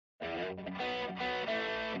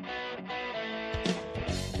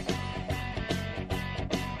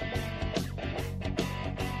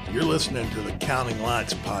You're listening to the Counting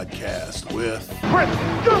Lights podcast with Chris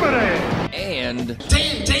and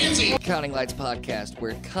Dan Danzy. Counting Lights podcast,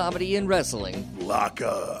 where comedy and wrestling Lock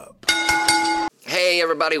Up. Hey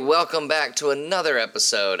everybody, welcome back to another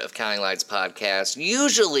episode of Counting Lights podcast.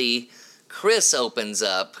 Usually, Chris opens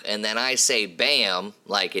up and then I say bam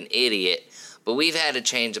like an idiot, but we've had a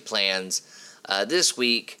change of plans. This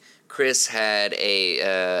week, Chris had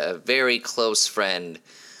a very close friend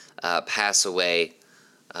pass away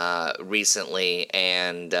recently,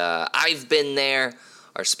 and I've been there.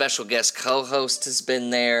 Our special guest co-host has been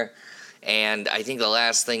there, and I think the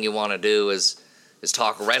last thing you want to do is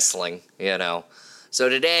talk wrestling, you know. So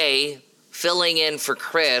today, filling in for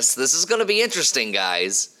Chris, this is going to be interesting,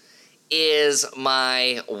 guys, is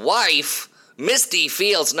my wife, Misty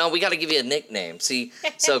Fields. No, we got to give you a nickname. See,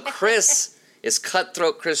 so Chris is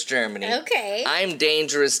Cutthroat Chris Germany. Okay. I'm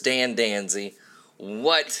Dangerous Dan Danzy.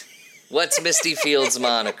 What's Misty Fields'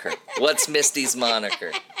 moniker? What's Misty's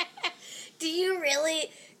moniker? Do you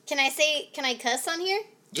really... Can I cuss on here?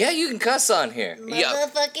 Yeah, you can cuss on here.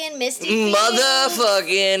 Motherfucking Misty Fields.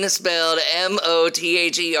 Motherfucking spelled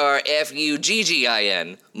MOTHERFUGGIN.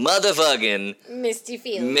 Motherfucking Misty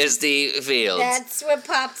Fields. Misty Fields. That's what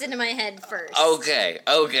popped into my head first. Okay.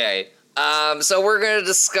 So we're going to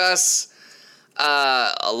discuss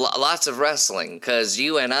lots of wrestling, because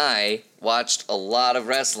you and I watched a lot of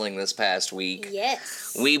wrestling this past week.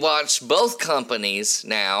 Yes. We watched both companies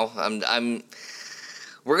now.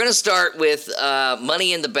 We're going to start with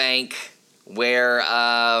Money in the Bank, where,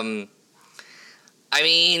 it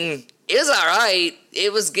was alright.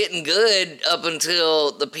 It was getting good up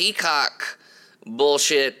until the Peacock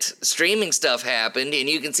bullshit streaming stuff happened, and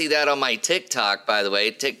you can see that on my TikTok, by the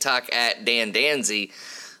way, TikTok at Dan Danzy,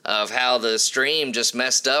 of how the stream just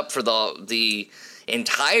messed up for the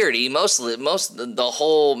entirety, the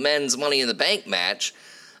whole men's Money in the Bank match.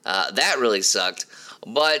 That really sucked.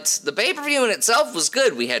 But the pay-per-view in itself was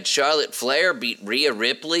good. We had Charlotte Flair beat Rhea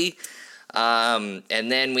Ripley, and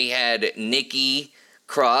then we had Nikki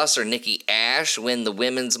Cross or Nikki Ash win the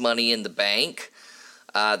women's Money in the Bank.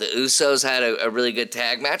 The Usos had a really good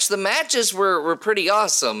tag match. The matches were pretty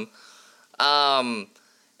awesome. And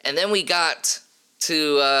then we got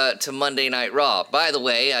to Monday Night Raw. By the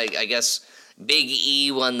way, I guess Big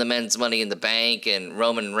E won the men's Money in the Bank, and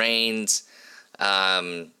Roman Reigns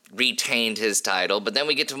retained his title. But then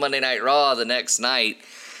we get to Monday Night Raw the next night,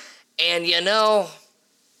 and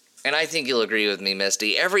and I think you'll agree with me,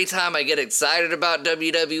 Misty, every time I get excited about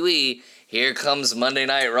WWE, here comes Monday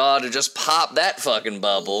Night Raw to just pop that fucking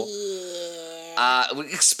bubble. Yeah.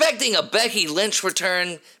 Expecting a Becky Lynch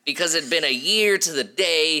return, because it'd been a year to the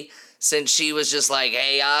day since she was just like,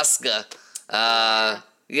 hey, Asuka,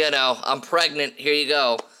 I'm pregnant, here you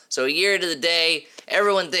go. So a year to the day,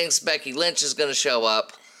 everyone thinks Becky Lynch is going to show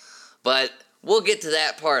up, but we'll get to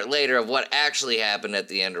that part later of what actually happened at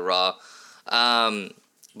the end of Raw.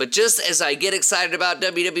 But just as I get excited about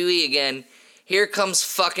WWE again, here comes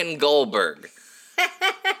fucking Goldberg.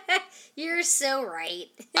 You're so right.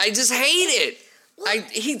 I just hate it.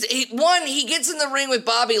 He gets in the ring with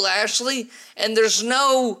Bobby Lashley, and there's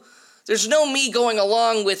no me going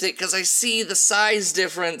along with it, because I see the size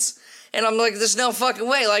difference, and I'm like, there's no fucking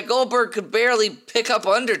way. Like, Goldberg could barely pick up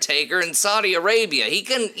Undertaker in Saudi Arabia. He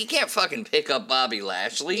can't fucking pick up Bobby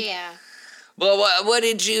Lashley. Yeah. Well, what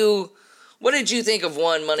did you think of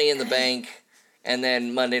Money in the Bank and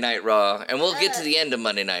then Monday Night Raw? And we'll get to the end of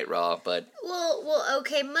Monday Night Raw, but... Well,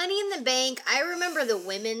 okay, Money in the Bank, I remember the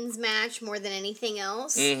women's match more than anything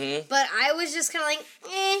else. Mm-hmm. But I was just kind of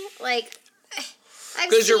like,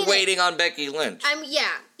 because you're waiting on Becky Lynch.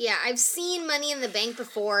 Yeah. I've seen Money in the Bank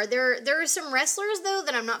before. There are some wrestlers, though,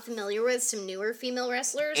 that I'm not familiar with, some newer female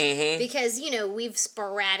wrestlers. Mm-hmm. Because, we've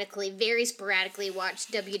very sporadically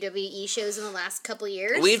watched WWE shows in the last couple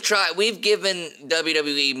years. We've given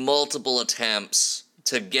WWE multiple attempts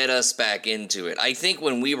to get us back into it. I think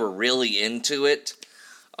when we were really into it,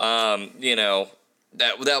 that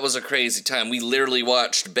was a crazy time. We literally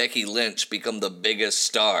watched Becky Lynch become the biggest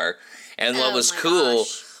star. And what was cool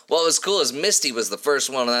is Misty was the first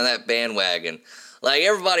one on that bandwagon. Like,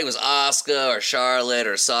 everybody was Asuka or Charlotte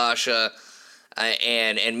or Sasha,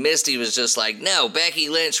 and Misty was just like, no, Becky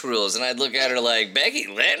Lynch rules. And I'd look at her like, Becky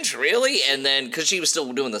Lynch, really? And then, because she was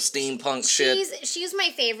still doing the steampunk shit. She's my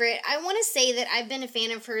favorite. I want to say that I've been a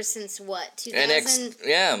fan of hers since, what, 2000?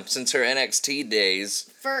 Since her NXT days.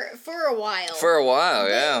 For a while. For a while,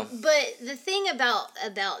 yeah. But the thing about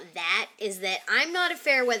that is that I'm not a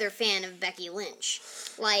fair weather fan of Becky Lynch.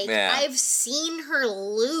 Like, I've seen her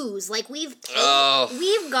lose. Like, we've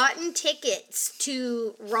gotten tickets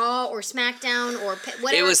to Raw or SmackDown or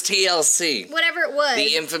whatever. It was TLC. Whatever it was.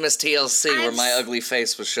 The infamous TLC where my ugly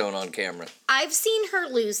face was shown on camera. I've seen her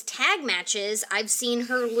lose tag matches. I've seen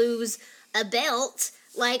her lose a belt.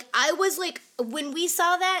 Like, I was like, when we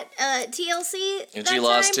saw that TLC, and she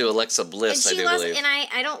lost to Alexa Bliss, I do believe. And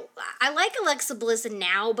I like Alexa Bliss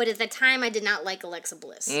now, but at the time I did not like Alexa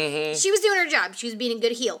Bliss. Mm-hmm. She was doing her job. She was being a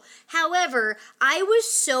good heel. However, I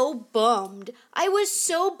was so bummed. I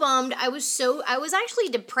was actually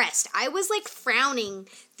depressed. I was like frowning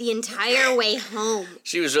the entire way home.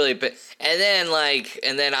 She was really pissed. And then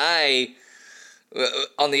I,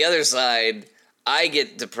 on the other side, I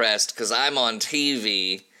get depressed because I'm on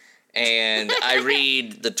TV and I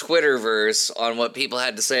read the Twitterverse on what people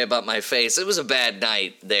had to say about my face. It was a bad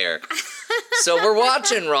night there. So we're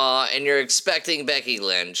watching Raw and you're expecting Becky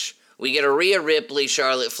Lynch. We get a Rhea Ripley,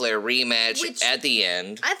 Charlotte Flair rematch at the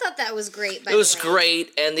end. I thought that was great, It was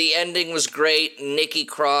great, and the ending was great. Nikki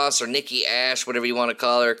Cross, or Nikki Ash, whatever you want to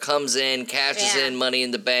call her, comes in, cashes in Money in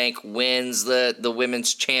the Bank, wins the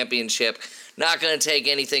women's championship. Not going to take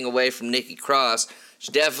anything away from Nikki Cross.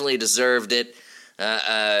 She definitely deserved it.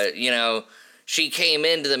 She came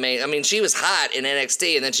into the main... I mean, she was hot in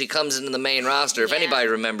NXT, and then she comes into the main roster, if anybody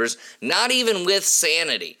remembers. Not even with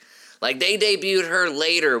Sanity. Like, they debuted her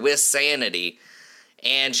later with Sanity,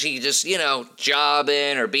 and she just,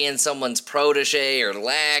 jobbing or being someone's protege or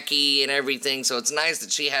lackey and everything, so it's nice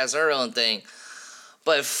that she has her own thing.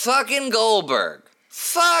 But fucking Goldberg.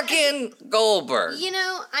 Fucking Goldberg.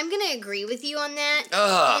 I'm going to agree with you on that.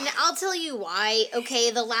 And I'll tell you why. Okay,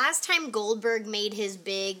 the last time Goldberg made his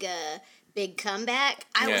big comeback,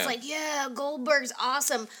 I was like, yeah, Goldberg's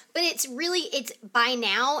awesome. But it's by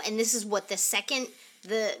now, and this is what this is his second.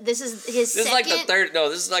 This is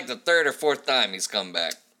like the third or fourth time he's come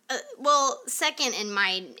back. Second in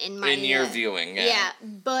your viewing, yeah,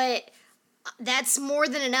 but that's more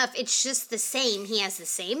than enough. It's just the same. He has the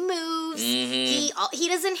same moves. Mm-hmm. He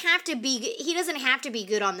doesn't have to be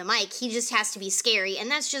good on the mic. He just has to be scary, and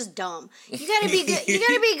that's just dumb. You gotta be good. You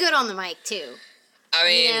gotta be good on the mic too. I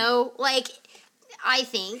mean, I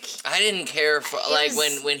think I didn't care for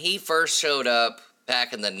when he first showed up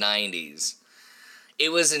back in the 90s.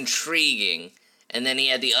 It was intriguing, and then he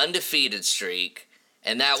had the undefeated streak,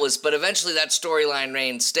 but eventually that storyline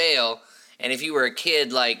reigned stale, and if you were a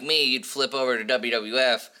kid like me, you'd flip over to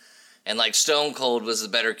WWF, and Stone Cold was the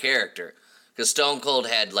better character, because Stone Cold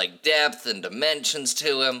had depth and dimensions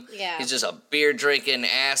to him. Yeah. He's just a beer-drinking,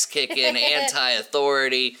 ass-kicking,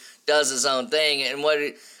 anti-authority, does his own thing, and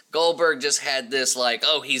Goldberg just had this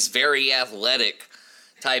he's very athletic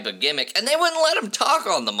type of gimmick, and they wouldn't let him talk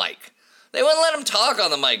on the mic. They wouldn't let him talk on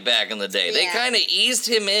the mic back in the day. Yeah. They kind of eased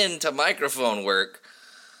him into microphone work.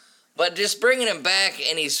 But just bringing him back,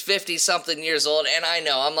 and he's 50-something years old, and I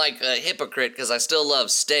know, I'm like a hypocrite because I still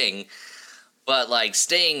love Sting. But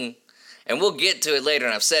Sting, and we'll get to it later,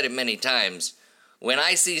 and I've said it many times, when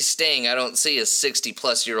I see Sting, I don't see a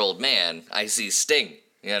 60-plus-year-old man. I see Sting,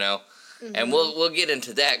 Mm-hmm. And we'll get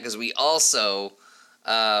into that because we also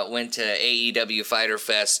went to AEW Fyter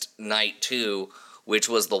Fest Night 2, which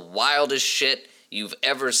was the wildest shit you've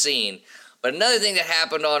ever seen. But another thing that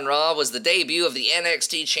happened on Raw was the debut of the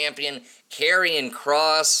NXT champion, Karrion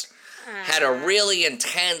Kross. Had a really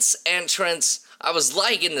intense entrance. I was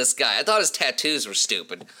liking this guy. I thought his tattoos were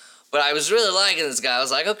stupid. But I was really liking this guy. I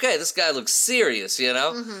was like, okay, this guy looks serious,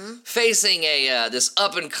 Mm-hmm. Facing this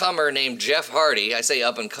up-and-comer named Jeff Hardy. I say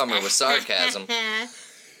up-and-comer with sarcasm.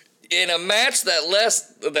 In a match that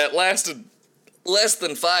lasted less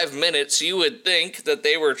than 5 minutes, you would think that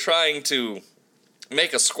they were trying to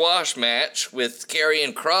make a squash match with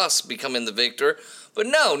Karrion Kross becoming the victor. But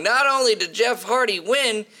no, not only did Jeff Hardy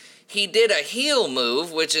win, he did a heel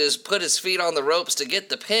move, which is put his feet on the ropes to get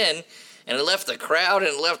the pin, and it left the crowd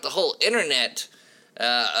and it left the whole internet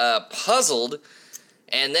puzzled.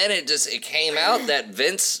 And then it came out that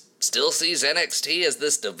Vince still sees NXT as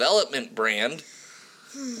this development brand.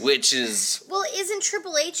 Which is... Well, isn't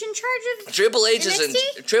Triple H in charge of Triple H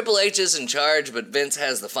NXT? Triple H is in charge, but Vince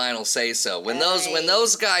has the final say-so. When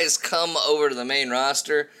those guys come over to the main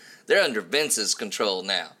roster, they're under Vince's control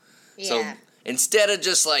now. Yeah. So instead of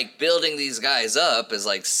just building these guys up as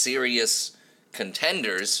serious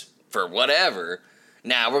contenders for whatever,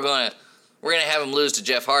 now we're gonna have them lose to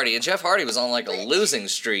Jeff Hardy, and Jeff Hardy was on a losing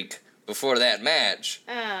streak before that match.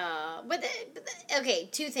 Oh, okay,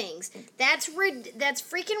 two things. That's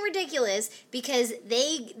freaking ridiculous because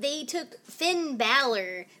they took Finn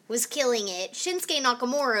Balor was killing it, Shinsuke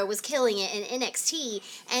Nakamura was killing it in NXT,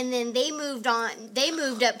 and then they moved on. They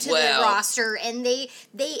moved up to the roster, and they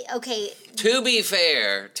okay. To be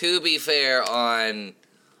fair on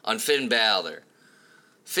Finn Balor.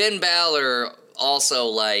 Finn Balor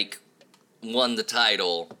also won the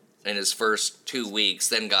title in his first 2 weeks,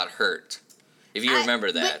 then got hurt. If you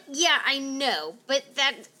remember that. Yeah, I know, but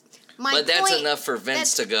that's enough for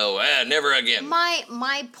Vince to go, never again.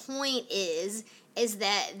 My point is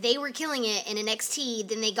that they were killing it in NXT,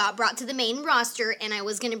 then they got brought to the main roster, and I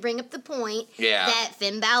was going to bring up the point that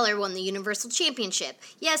Finn Balor won the Universal Championship.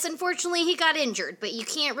 Yes, unfortunately he got injured, but you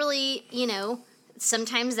can't really,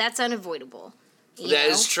 sometimes that's unavoidable. That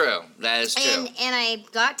is true. And I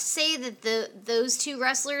got to say that those two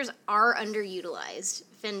wrestlers are underutilized,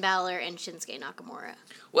 Finn Balor and Shinsuke Nakamura.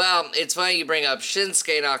 Well, it's funny you bring up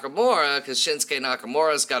Shinsuke Nakamura, because Shinsuke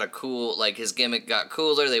Nakamura's got a cool, his gimmick got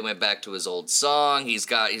cooler. They went back to his old song. He's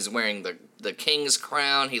wearing the king's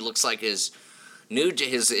crown. He looks like his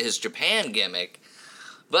Japan gimmick.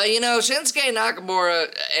 But, Shinsuke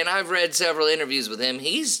Nakamura, and I've read several interviews with him,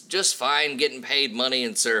 he's just fine getting paid money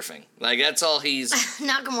and surfing. That's all he's...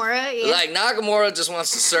 Nakamura, yeah. Nakamura just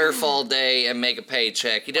wants to surf all day and make a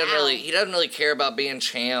paycheck. He doesn't really care about being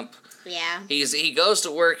champ. Yeah. He goes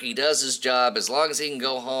to work, he does his job. As long as he can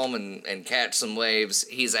go home and catch some waves,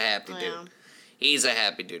 he's a happy dude. He's a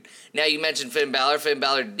happy dude. Now, you mentioned Finn Balor. Finn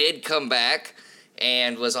Balor did come back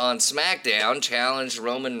and was on SmackDown, challenged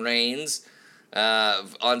Roman Reigns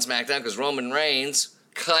on SmackDown, because Roman Reigns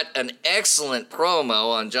cut an excellent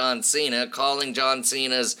promo on John Cena, calling John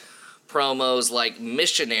Cena's promos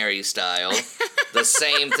missionary style. The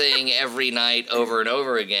same thing every night over and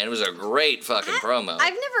over again. It was a great fucking promo.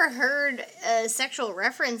 I've never heard a sexual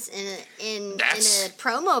reference in a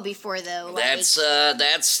promo before, though. That's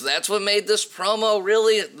what made this promo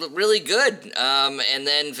really, really good. And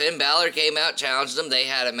then Finn Balor came out, challenged him. They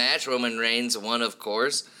had a match. Roman Reigns won, of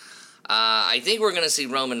course. I think we're going to see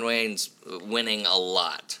Roman Reigns winning a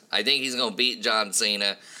lot. I think he's going to beat John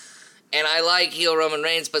Cena. And I like heel Roman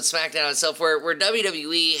Reigns, but SmackDown itself, where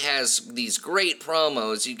WWE has these great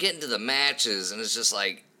promos, you get into the matches, and it's just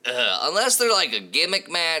unless they're a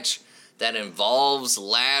gimmick match that involves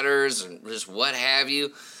ladders and just what have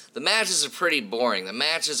you, the matches are pretty boring. The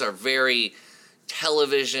matches are very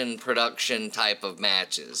television production type of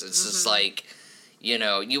matches. It's just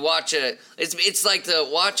you watch it's like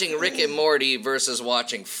watching Rick and Morty versus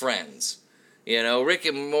watching Friends. Rick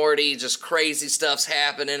and Morty, just crazy stuff's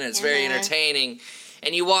happening, and it's very entertaining.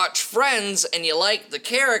 And you watch Friends, and you like the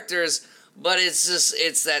characters, but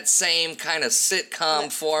it's that same kind of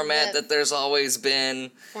sitcom format that there's always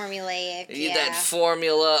been. Formulaic, That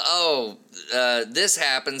formula, this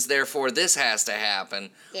happens, therefore this has to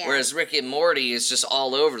happen. Yeah. Whereas Rick and Morty is just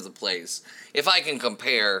all over the place. If I can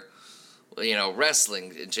compare...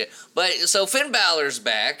 wrestling and shit. But, so Finn Balor's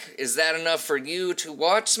back. Is that enough for you to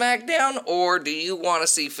watch SmackDown? Or do you want to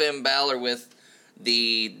see Finn Balor with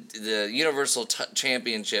the Universal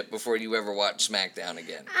Championship before you ever watch SmackDown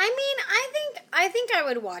again? I think I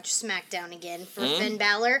would watch SmackDown again for Finn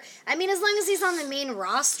Balor. As long as he's on the main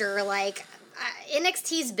roster,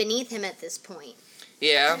 NXT's beneath him at this point.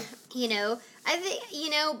 Yeah. I think,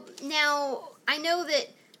 now, I know that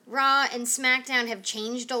Raw and SmackDown have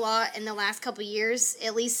changed a lot in the last couple years,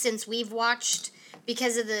 at least since we've watched,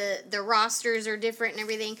 because of the rosters are different and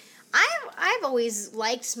everything. I've always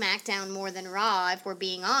liked SmackDown more than Raw, if we're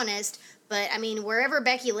being honest. But, wherever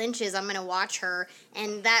Becky Lynch is, I'm going to watch her.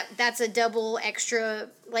 And that's a double extra,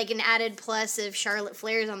 an added plus of Charlotte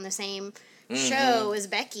Flair's on the same show as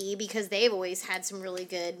Becky, because they've always had some really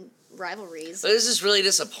good rivalries. But it's just really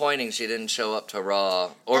disappointing she didn't show up to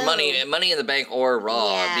Raw or Money in the Bank or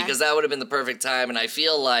Raw, because that would have been the perfect time. And I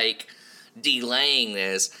feel like delaying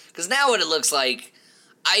this, because now what it looks like,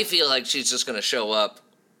 I feel like she's just going to show up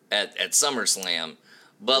at SummerSlam,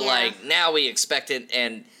 but now we expect it,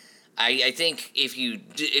 and I think if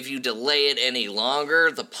you delay it any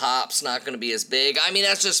longer, the pop's not going to be as big.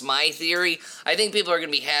 That's just my theory. I think people are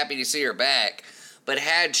going to be happy to see her back, but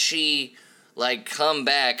had she come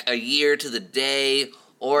back a year to the day,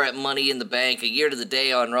 or at Money in the Bank, a year to the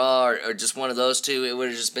day on Raw, or just one of those two, it would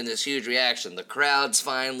have just been this huge reaction. The crowd's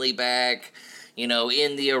finally back,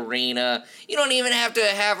 in the arena. You don't even have to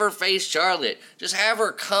have her face Charlotte. Just have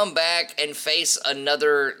her come back and face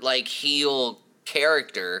another, heel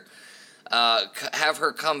character. Have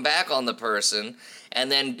her come back on the person,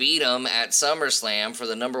 and then beat them at SummerSlam for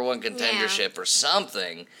the #1 contendership or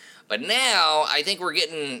something. But now, I think we're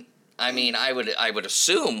getting I mean, I would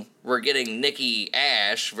assume we're getting Nikki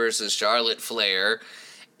Ash versus Charlotte Flair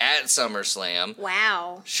at SummerSlam.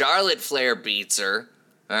 Wow. Charlotte Flair beats her.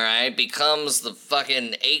 All right, becomes the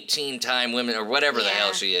fucking 18-time women or whatever the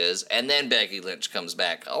hell she is, and then Becky Lynch comes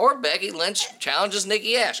back, or Becky Lynch challenges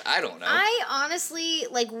Nikki Ash. I don't know. I honestly,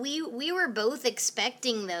 like, we were both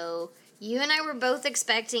expecting, though. You and I were both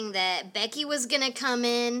expecting that Becky was gonna come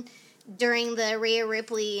in during the Rhea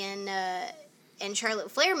Ripley and Charlotte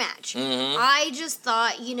Flair match. Mm-hmm. I just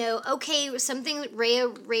thought, okay, something Rhea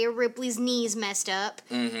Ripley's knees messed up.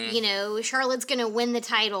 Mm-hmm. Charlotte's gonna win the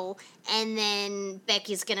title, and then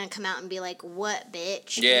Becky's gonna come out and be like, "What,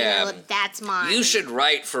 bitch? Yeah, that's mine." You should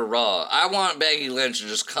write for Raw. I want Becky Lynch to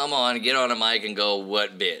just come on, get on a mic, and go,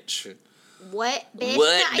 "What, bitch? What, bitch?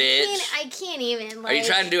 What, bitch? I can't even. Are you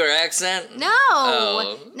trying to do her accent?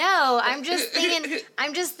 No, no. I'm just thinking.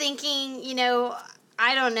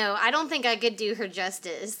 I don't know. I don't think I could do her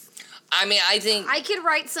justice. I mean, I think I could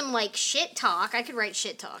write some shit talk. I could write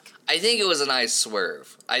shit talk. I think it was a nice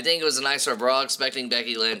swerve. We're all expecting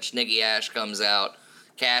Becky Lynch. Nikki Ash comes out,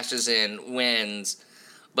 cashes in, wins,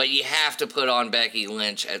 but you have to put on Becky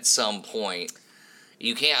Lynch at some point.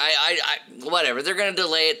 You can't. Whatever. They're gonna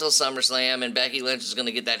delay it till SummerSlam, and Becky Lynch is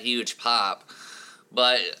gonna get that huge pop.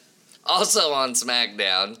 But also on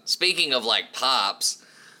SmackDown, speaking of pops.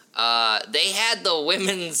 They had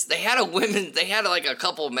a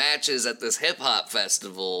couple matches at this hip hop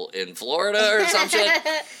festival in Florida or some shit,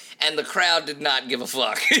 and the crowd did not give a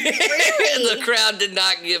fuck. Really? The crowd did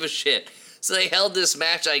not give a shit. So they held this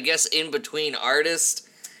match, I guess, in between artists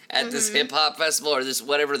at this hip hop festival or this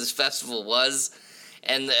whatever this festival was,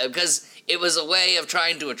 and because it was a way of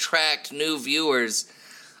trying to attract new viewers,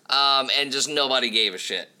 and just nobody gave a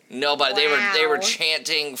shit. Nobody. Wow. They were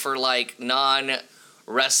chanting for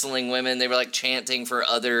non-wrestling women. They were chanting for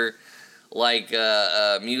other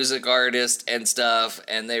music artists and stuff,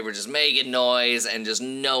 and they were just making noise, and just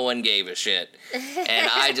no one gave a shit. And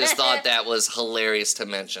I just thought that was hilarious to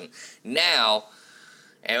mention. Now,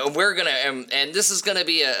 and we're gonna, and this is gonna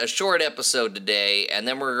be a short episode today, and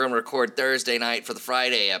then we're gonna record Thursday night for the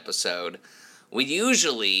Friday episode.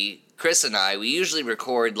 Chris and I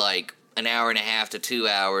record an hour and a half to 2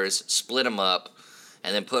 hours, split them up,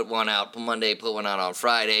 and then put one out Monday, put one out on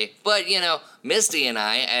Friday. But, Misty and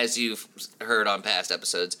I, as you've heard on past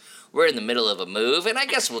episodes, we're in the middle of a move, and I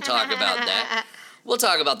guess we'll talk about that. We'll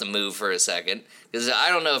talk about the move for a second, because I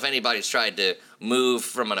don't know if anybody's tried to move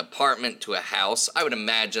from an apartment to a house. I would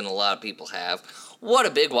imagine a lot of people have. What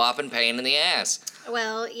a big whopping pain in the ass.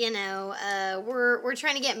 Well, we're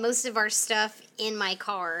trying to get most of our stuff in my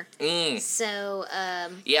car. So, I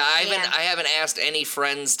haven't asked any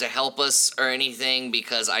friends to help us or anything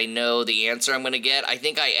because I know the answer I'm going to get. I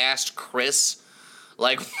think I asked Chris.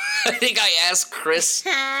 The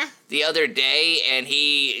other day, and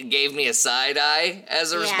he gave me a side eye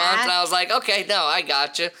as a response, and I was like, okay, no, I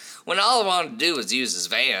gotcha. When all I wanted to do was use his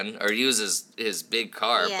van or use his big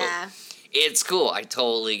car. Yeah. But it's cool. I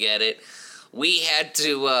totally get it. We had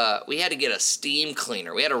to get a steam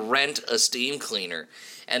cleaner. We had to rent a steam cleaner.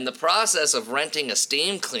 And the process of renting a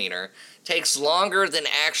steam cleaner takes longer than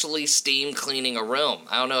actually steam cleaning a room.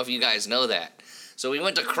 I don't know if you guys know that. So we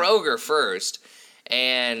went to Kroger first,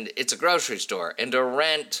 and it's a grocery store. And to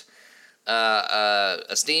rent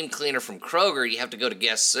a steam cleaner from Kroger, you have to go to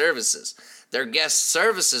guest services. Their guest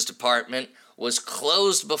services department was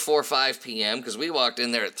closed before 5 p.m. because we walked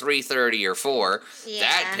in there at 3:30 or 4. Yeah.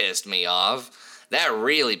 That pissed me off. That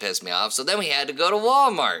really pissed me off. So then we had to go to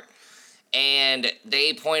Walmart. And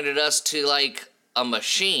they pointed us to, a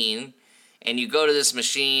machine. And you go to this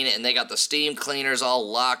machine, and they got the steam cleaners all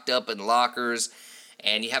locked up in lockers.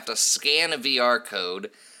 And you have to scan a VR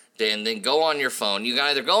code. Then go on your phone. You can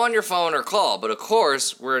either go on your phone or call. But, of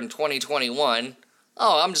course, we're in 2021.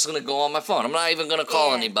 Oh, I'm just going to go on my phone. I'm not even going to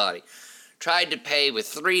call anybody. Tried to pay with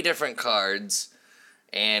 3 different cards,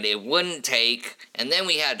 and it wouldn't take, and then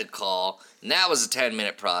we had to call, and that was a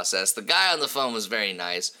 10-minute process. The guy on the phone was very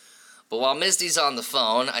nice, but while Misty's on the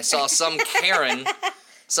phone, I saw some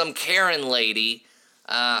Karen lady,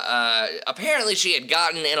 apparently she had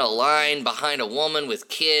gotten in a line behind a woman with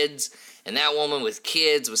kids, and that woman with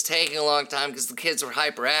kids was taking a long time because the kids were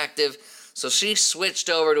hyperactive, so she switched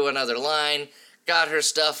over to another line, got her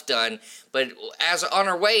stuff done, but as on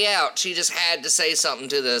her way out, she just had to say something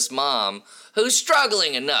to this mom who's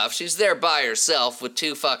struggling enough. She's there by herself with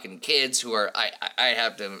 2 fucking kids who are, I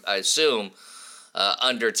assume,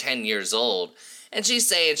 under 10 years old. And she's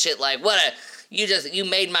saying shit like, you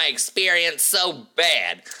made my experience so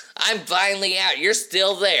bad. I'm finally out. You're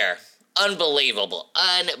still there. Unbelievable.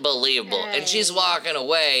 Right. And she's walking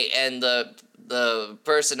away, and the the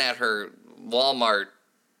person at her Walmart,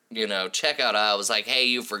 checkout aisle was like, hey,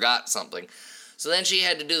 you forgot something. So then she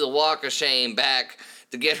had to do the walk of shame back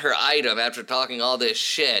to get her item after talking all this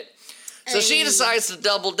shit. So she decides to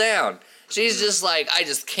double down. She's just like, I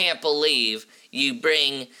just can't believe you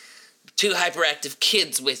bring 2 hyperactive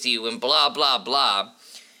kids with you and blah, blah, blah.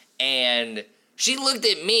 And she looked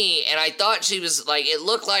at me, and I thought she was like, it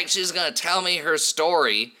looked like she was going to tell me her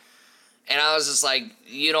story. And I was just like,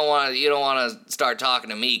 you don't want to start talking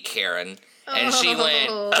to me, Karen. And she went,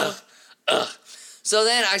 ugh. So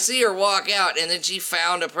then I see her walk out, and then she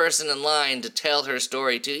found a person in line to tell her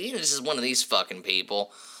story to. This is one of these fucking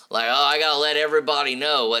people. Like, oh, I gotta let everybody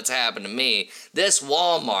know what's happened to me. This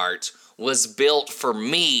Walmart was built for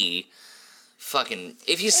me. Fucking,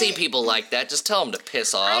 if you see people like that, just tell them to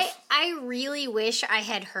piss off. I really wish I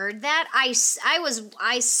had heard that. I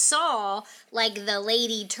saw, like, the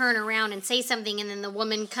lady turn around and say something, and then the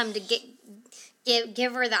woman come to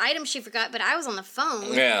give her the item she forgot, but I was on the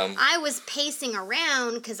phone. Yeah. I was pacing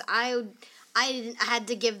around because I had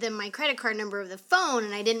to give them my credit card number of the phone,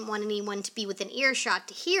 and I didn't want anyone to be within earshot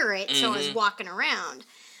to hear it, so I was walking around.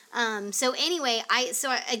 So anyway,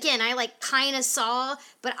 I like kind of saw,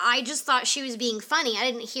 but I just thought she was being funny. I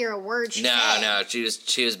didn't hear a word she said. No, she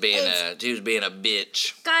was being a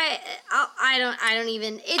bitch. Guy, I don't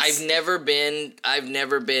even. I've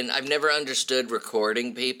never understood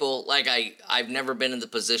recording people. Like I've never been in the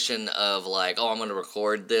position of like, oh, I'm gonna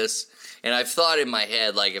record this. And I've thought in my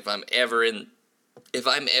head, like, if I'm ever in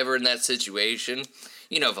that situation,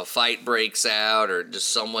 if a fight breaks out or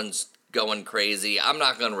just someone's going crazy, I'm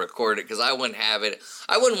not going to record it because I wouldn't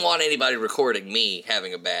want anybody recording me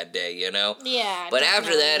having a bad day, Yeah. But definitely.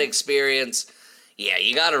 after that experience, yeah,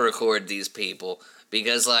 you got to record these people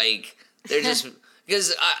because, like, they're just...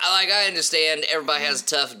 Because, I understand everybody has a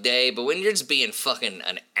tough day, but when you're just being fucking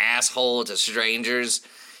an asshole to strangers,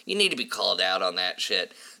 you need to be called out on that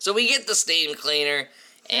shit. So we get the steam cleaner,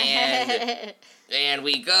 and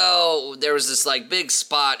we go. There was this, like, big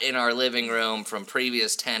spot in our living room from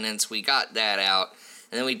previous tenants. We got that out,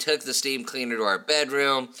 and then we took the steam cleaner to our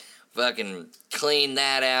bedroom, fucking cleaned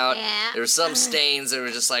that out. Yeah. There were some stains that were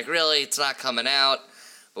just like, really, it's not coming out,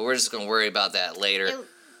 but we're just going to worry about that later.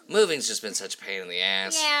 Moving's just been such a pain in the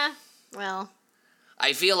ass. Yeah, well.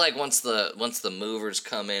 I feel like once the movers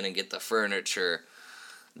come in and get the furniture,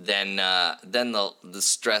 then the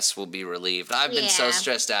stress will be relieved. I've been so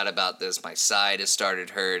stressed out about this. My side has started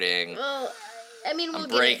hurting. Well, I mean, I'm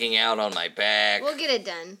breaking out on my back. We'll get it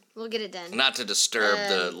done. Not to disturb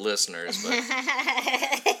the listeners, but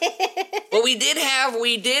but we did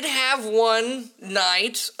have one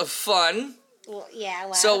night of fun. Well, yeah,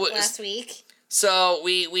 last week. So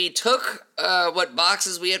we took what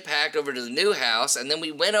boxes we had packed over to the new house, and then we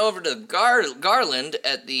went over to Garland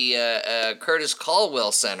at the Curtis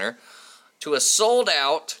Caldwell Center to a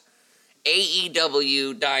sold-out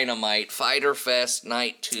AEW Dynamite Fyter Fest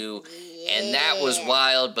Night 2, and that was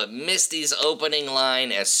wild, but Misty's opening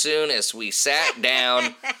line as soon as we sat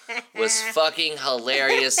down was fucking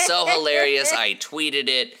hilarious. So hilarious, I tweeted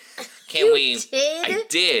it. I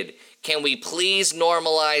did. Can we please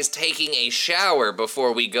normalize taking a shower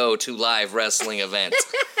before we go to live wrestling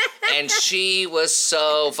events? And she was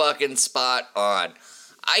so fucking spot on.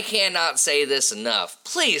 I cannot say this enough.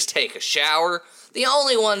 Please take a shower. The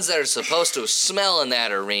only ones that are supposed to smell in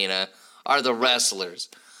that arena are the wrestlers.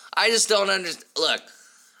 I just don't understand. Look,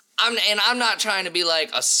 I'm not trying to be like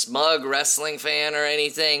a smug wrestling fan or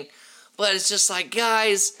anything, but it's just like,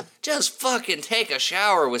 guys, just fucking take a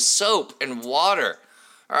shower with soap and water.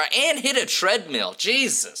 All right, and hit a treadmill.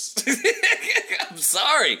 Jesus. I'm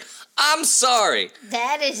sorry.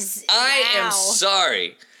 That is... I am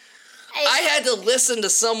sorry. I had to listen to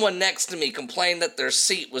someone next to me complain that their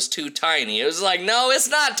seat was too tiny. It was like, no, it's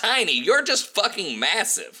not tiny. You're just fucking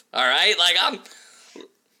massive. All right? Like, I'm...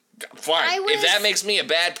 Fine. If that makes me a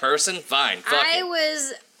bad person, fine. Fuck it.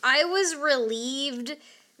 I was relieved...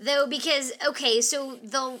 Though, because, okay, so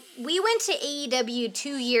we went to AEW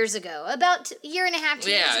 2 years ago. About a year and a half, 2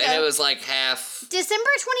 years ago. Yeah, and it was like half... December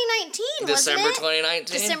 2019, wasn't it? December 2019?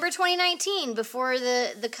 December 2019, before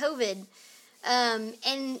the COVID. And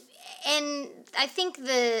I think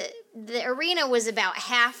the arena was about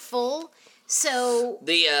half full, so...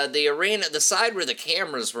 The arena, the side where the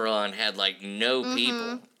cameras were on had, like, no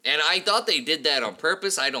people. And I thought they did that on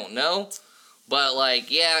purpose, I don't know. But, like,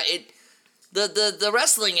 yeah, The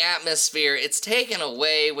wrestling atmosphere, it's taken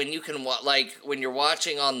away when you can when you're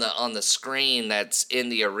watching on the screen that's in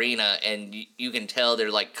the arena, and you can tell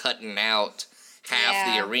they're like cutting out half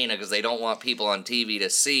the arena because they don't want people on TV to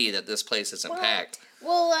see that this place isn't packed.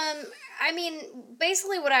 Well, I mean,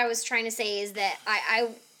 basically what I was trying to say is that I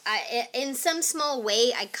in some small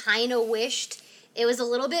way, I kind of wished it was a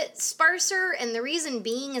little bit sparser, and the reason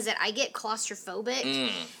being is that I get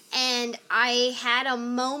claustrophobic, and I had a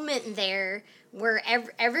moment there where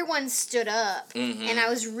everyone stood up, and I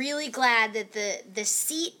was really glad that the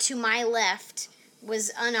seat to my left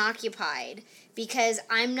was unoccupied, because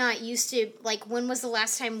I'm not used to, like, when was the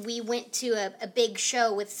last time we went to a big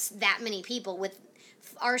show with that many people, with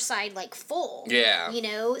our side, like, full? Yeah. You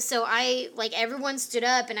know? So everyone stood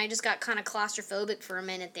up, and I just got kind of claustrophobic for a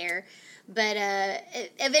minute there. But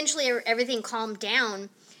eventually everything calmed down.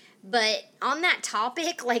 But on that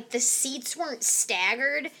topic, like, the seats weren't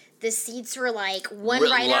staggered. The seats were, like, one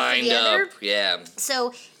right after the other. Yeah.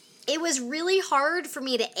 So it was really hard for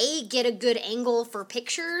me to, get a good angle for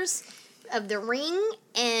pictures of the ring,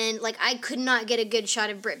 and, like, I could not get a good shot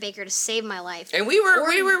of Britt Baker to save my life. And we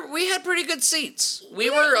had pretty good seats.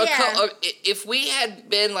 If we had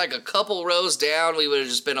been like a couple rows down, we would have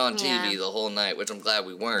just been on TV the whole night, which I'm glad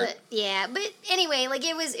we weren't. But anyway, like,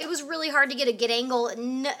 it was really hard to get a good angle,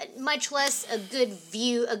 much less a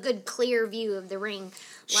good clear view of the ring.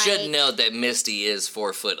 Like, should note that Misty is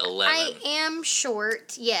 4'11". I am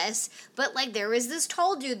short, yes, but, like, there was this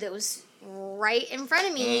tall dude that was right in front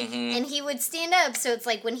of me, and he would stand up, so it's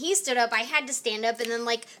like when he stood up, I had to stand up and then,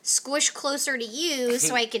 like, squish closer to you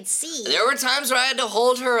so I could see. There were times where I had to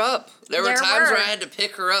hold her up. There were times where I had to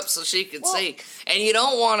pick her up so she could see. And you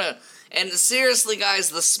don't want to, and seriously,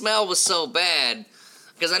 guys, the smell was so bad,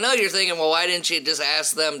 because I know you're thinking, well, why didn't you just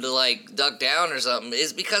ask them to, like, duck down or something?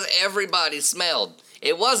 It's because everybody smelled.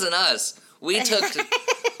 It wasn't us. We took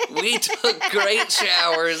great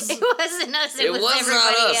showers. It wasn't us. It was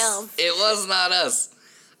everybody else. It was not us.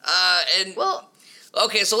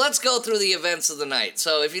 Okay, so let's go through the events of the night.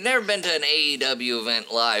 So if you've never been to an AEW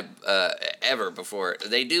event live ever before,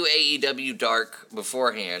 they do AEW Dark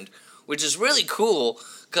beforehand, which is really cool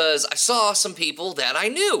because I saw some people that I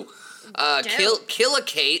knew. Killa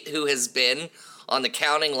Kate, who has been on the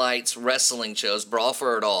Counting Lights wrestling shows, Brawl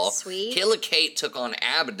for It All. Sweet. Killa Kate took on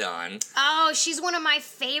Abaddon. Oh, she's one of my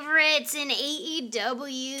favorites in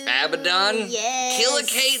AEW. Abaddon? Yes. Killa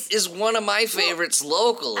Kate is one of my favorites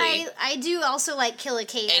locally. I do also like Killa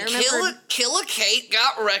Kate. And Killa Kate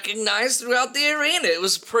got recognized throughout the arena. It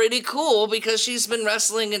was pretty cool because she's been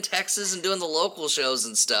wrestling in Texas and doing the local shows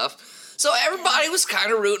and stuff. So everybody was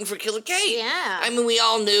kind of rooting for Killa Kate. Yeah. I mean, we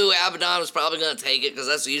all knew Abaddon was probably going to take it because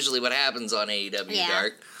that's usually what happens on AEW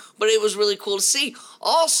Dark. But it was really cool to see.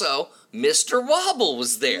 Also, Mr. Wobble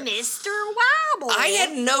was there. Mr. Wobble. I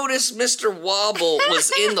had noticed Mr. Wobble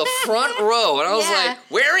was in the front row, and I was like,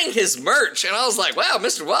 wearing his merch. And I was like, wow,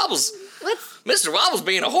 Mr. Wobble's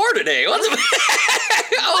being a whore today. I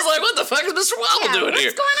was like, what the fuck is Mr. Wobble doing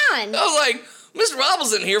here? What's going on? I was like, Mr.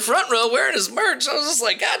 Wobble's in here, front row, wearing his merch. I was just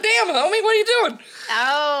like, God damn, homie, what are you doing?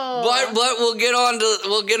 Oh. But we'll get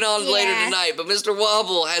on later tonight. But Mr.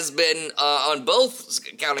 Wobble has been on both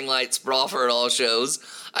Counting Lights Brawl for It All shows.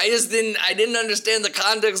 I didn't understand the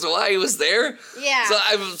context of why he was there. Yeah. So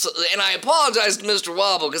I apologized to Mr.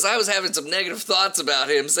 Wobble because I was having some negative thoughts about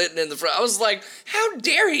him sitting in the front. I was like, how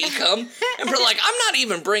dare he come? And like, I'm not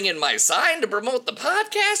even bringing my sign to promote the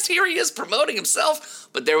podcast. Here he is promoting himself.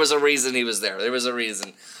 But there was a reason he was there. There was a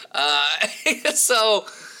reason. So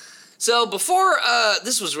before,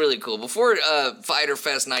 this was really cool. Before Fyter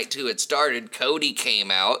Fest Night 2 had started, Cody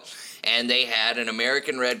came out, and they had an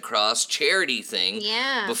American Red Cross charity thing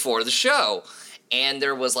before the show. And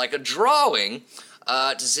there was like a drawing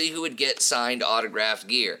to see who would get signed autographed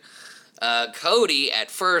gear. Cody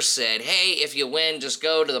at first said, hey, if you win, just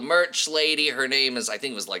go to the merch lady. Her name is, I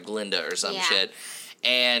think it was like Linda or some shit.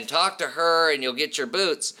 And talk to her and you'll get your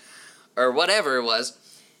boots. Or whatever it was.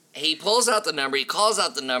 He pulls out the number, he calls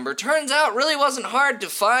out the number. Turns out really wasn't hard to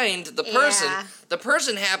find the person. Yeah. The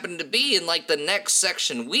person happened to be in like the next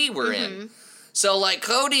section we were in. So like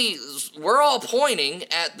Cody, we're all pointing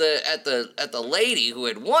at the lady who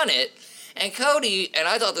had won it. And Cody, and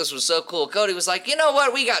I thought this was so cool, Cody was like, you know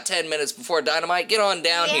what, we got 10 minutes before Dynamite, get on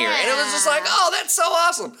down here. And it was just like, oh, that's so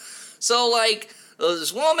awesome. So like,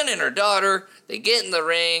 this woman and her daughter, they get in the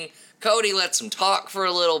ring, Cody lets them talk for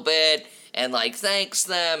a little bit, and like thanks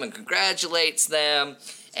them and congratulates them.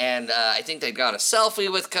 And I think they got a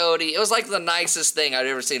selfie with Cody. It was like the nicest thing I'd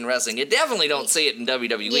ever seen in wrestling. You definitely don't see it in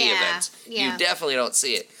WWE events. You definitely don't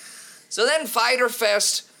see it. So then Fyter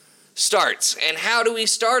Fest starts. And how do we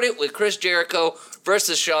start it? With Chris Jericho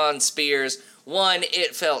versus Shawn Spears. One,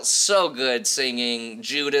 it felt so good singing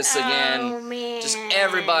Judas again. Oh, man. Just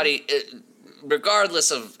everybody, regardless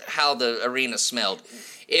of how the arena smelled,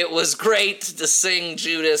 it was great to sing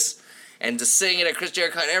Judas. and just singing at Chris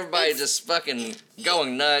Jericho, and everybody just fucking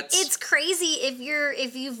going nuts. It's crazy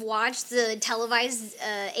if you've watched the televised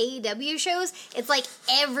AEW shows. It's like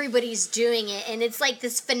everybody's doing it, and it's like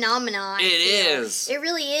this phenomenon. It is. It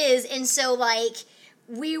really is, and so like.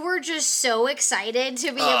 We were just so excited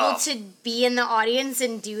to be able to be in the audience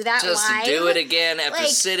and do that just live. To do it again after like,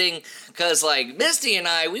 sitting, because like Misty and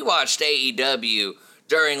I, we watched AEW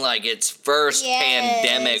during like its first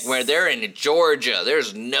pandemic where they're in Georgia.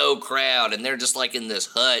 There's no crowd, and they're just like in this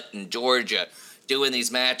hut in Georgia doing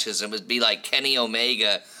these matches. It would be like Kenny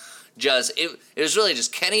Omega. It was really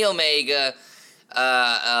just Kenny Omega,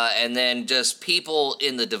 and then just people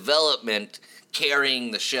in the development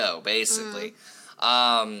carrying the show, basically.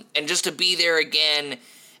 And just to be there again,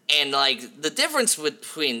 and like the difference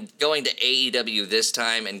between going to AEW this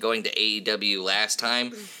time and going to AEW last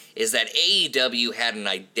time is that AEW had an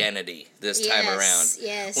identity this time around.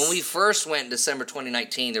 Yes. When we first went in December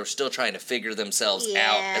 2019, they were still trying to figure themselves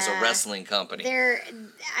out as a wrestling company. There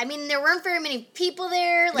weren't very many people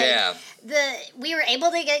there. Like, we were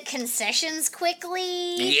able to get concessions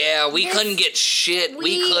quickly. Yeah, we couldn't get shit.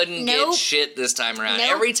 We couldn't get shit this time around.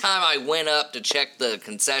 Nope. Every time I went up to check the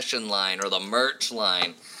concession line or the merch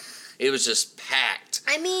line, it was just packed.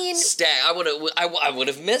 I mean, I would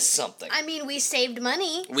have missed something. I mean, we saved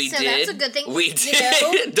money. We so did. That's a good thing. We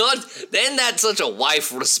did. Then that's such a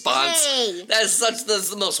wife response. Hey. That's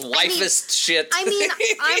the most wifest shit. I mean,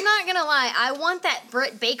 I'm not gonna lie. I want that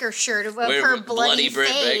Britt Baker shirt of her bloody Britt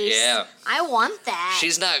face. Baker, yeah. I want that.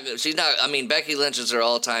 She's not. I mean, Becky Lynch is her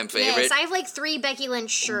all-time favorite. Yes, I have like 3 Becky Lynch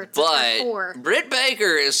shirts. But 4. Britt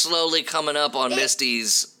Baker is slowly coming up on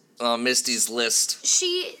Misty's list.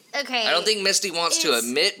 Okay. I don't think Misty wants to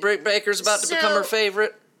admit Britt Baker's about to become her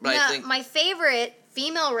favorite. But I think my favorite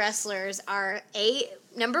female wrestlers are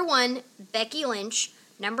number 1, Becky Lynch,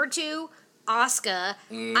 number 2, Asuka.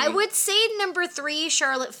 I would say number 3,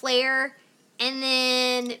 Charlotte Flair, and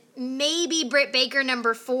then maybe Britt Baker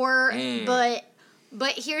number 4. But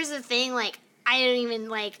here's the thing, like I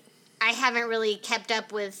haven't really kept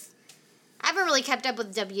up with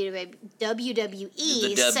WWE.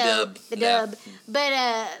 The dub.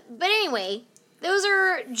 But anyway, those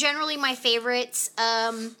are generally my favorites.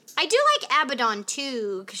 I do like Abaddon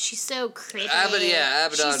too because she's so creepy. Abaddon.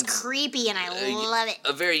 She's creepy and I love it.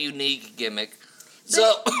 A very unique gimmick.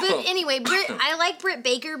 But anyway, I like Britt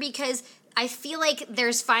Baker because I feel like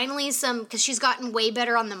there's finally because she's gotten way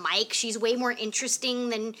better on the mic. She's way more interesting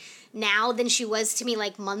than she was to me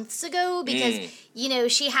like months ago because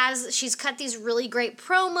she's cut these really great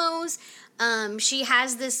promos. She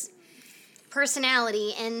has this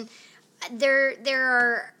personality, and there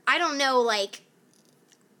are, I don't know, like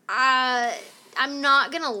I'm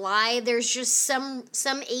not gonna lie, there's just some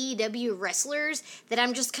AEW wrestlers that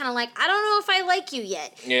I'm just kind of like, I don't know if I like you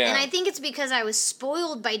yet. Yeah. And I think it's because I was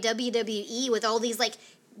spoiled by WWE with all these like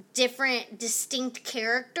different distinct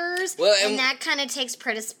characters, and that kind of takes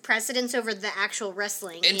precedence over the actual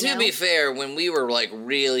wrestling. And to be fair, when we were like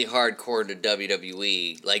really hardcore to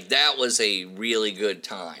WWE, like that was a really good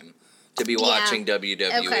time to be watching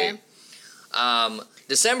WWE. Okay.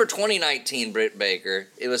 December 2019, Britt Baker,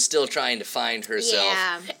 it was still trying to find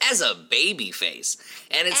herself as a baby face.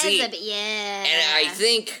 And and I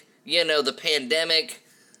think, the pandemic,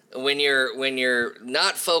 when you're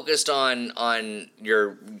not focused on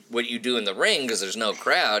what you do in the ring because there's no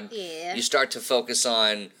crowd, you start to focus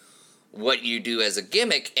on what you do as a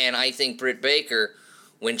gimmick. And I think Britt Baker,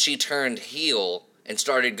 when she turned heel and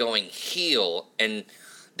started going heel, and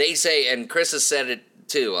they say, and Chris has said it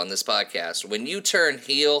too on this podcast, when you turn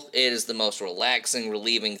heel, it is the most relaxing,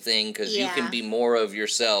 relieving thing because you can be more of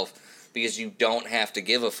yourself because you don't have to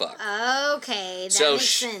give a fuck. Okay, that makes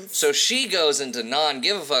sense. So she goes into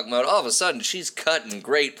non-give-a-fuck mode. All of a sudden, she's cutting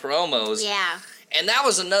great promos. Yeah. And that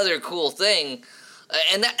was another cool thing.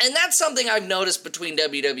 And that's something I've noticed between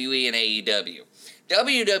WWE and AEW.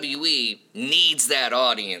 WWE needs that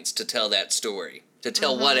audience to tell that story, to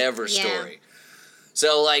tell whatever story.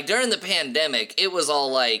 So, like, during the pandemic, it was all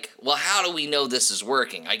like, well, how do we know this is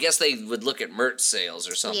working? I guess they would look at merch sales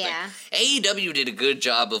or something. Yeah. AEW did a good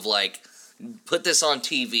job of, like, put this on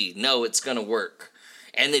TV. No, it's going to work.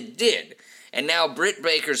 And it did. And now Britt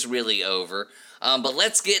Baker's really over. But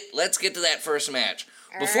let's get to that first match.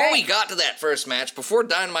 Before we got to that first match, before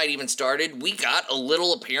Dynamite even started, we got a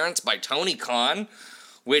little appearance by Tony Khan,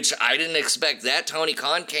 which I didn't expect that. Tony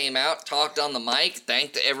Khan came out, talked on the mic,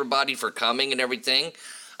 thanked everybody for coming and everything.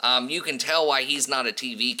 You can tell why he's not a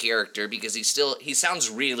TV character because he sounds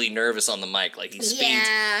really nervous on the mic. Like he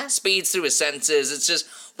speeds through his sentences. It's just,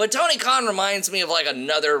 but Tony Khan reminds me of like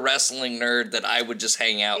another wrestling nerd that I would just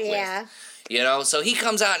hang out with. You know, so he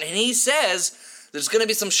comes out and he says there's going to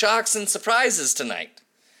be some shocks and surprises tonight,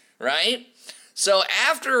 right? So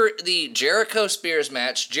after the Jericho Spears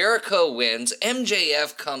match, Jericho wins.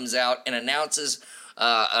 MJF comes out and announces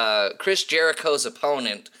Chris Jericho's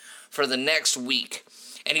opponent for the next week.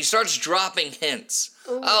 And he starts dropping hints.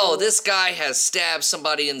 Ooh. Oh, this guy has stabbed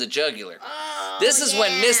somebody in the jugular. Oh, this is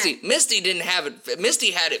when Misty didn't have it.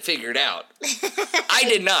 Misty had it figured out. I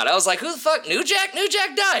did not. I was like, who the fuck? New Jack? New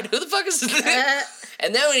Jack died. Who the fuck is this?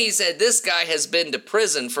 And then when he said, this guy has been to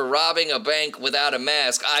prison for robbing a bank without a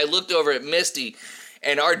mask, I looked over at Misty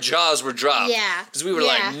and our jaws were dropped. Yeah. Because we were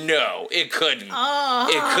like, no, it couldn't. Oh.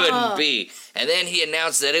 It couldn't be. And then he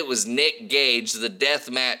announced that it was Nick Gage, the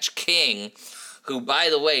Deathmatch King, who, by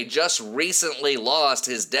the way, just recently lost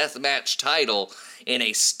his deathmatch title in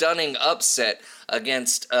a stunning upset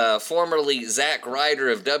against formerly Zack Ryder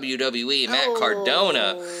of WWE, Matt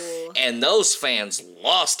Cardona. And those fans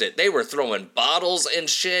lost it. They were throwing bottles and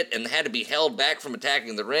shit and had to be held back from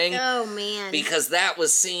attacking the ring. Oh, man. Because that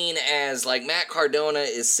was seen as, like, Matt Cardona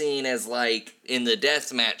is seen as, like, in the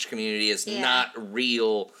deathmatch community as not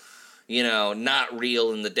real. You know, not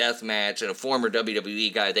real in the death match, and a former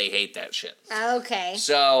WWE guy, they hate that shit. Okay.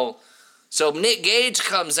 So Nick Gage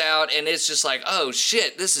comes out, and it's just like, oh,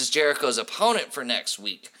 shit, this is Jericho's opponent for next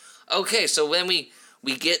week. Okay, so when we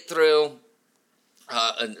get through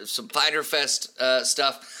some Fyter Fest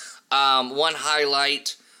stuff, one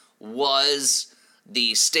highlight was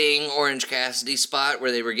the Sting Orange Cassidy spot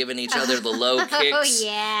where they were giving each other the low kicks. Oh,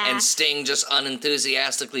 yeah. And Sting just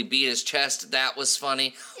unenthusiastically beat his chest. That was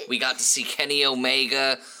funny. We got to see Kenny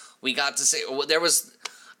Omega. We got to see... There was...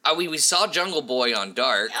 we saw Jungle Boy on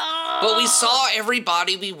Dark. Oh. But we saw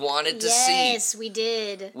everybody we wanted to see. Yes, we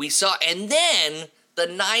did. We saw... And then the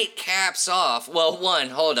night caps off... Well,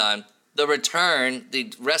 hold on. The return,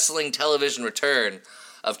 the wrestling television return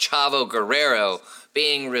of Chavo Guerrero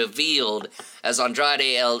being revealed as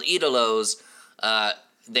Andrade El Idolo's,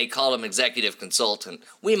 they call him executive consultant.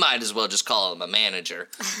 We might as well just call him a manager,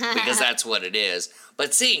 because that's what it is.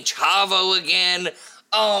 But seeing Chavo again,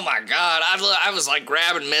 oh my God, I was like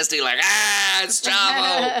grabbing Misty like, it's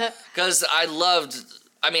Chavo. Because I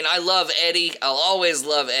love Eddie. I'll always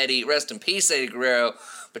love Eddie. Rest in peace, Eddie Guerrero.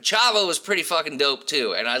 But Chavo was pretty fucking dope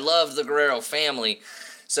too, and I love the Guerrero family.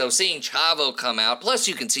 So seeing Chavo come out, plus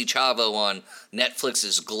you can see Chavo on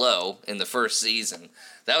Netflix's Glow in the first season.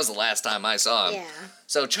 That was the last time I saw him. Yeah.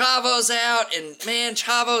 So Chavo's out, and man,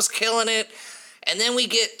 Chavo's killing it. And then we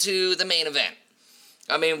get to the main event.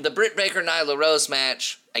 I mean, the Britt Baker-Nyla Rose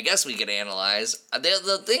match, I guess we could analyze.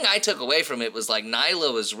 The thing I took away from it was, like,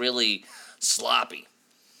 Nyla was really sloppy.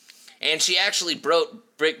 And she actually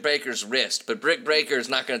broke Britt Baker's wrist, but Britt Baker's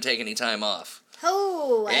not going to take any time off.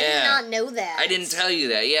 Oh, I did not know that. I didn't tell you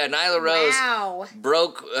that. Yeah, Nyla Rose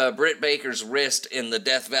broke Britt Baker's wrist in the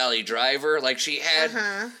Death Valley Driver. Like, she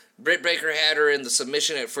had... Britt Baker had her in the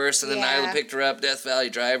submission at first, and then Nyla picked her up, Death Valley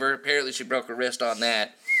Driver. Apparently she broke her wrist on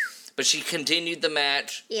that. But she continued the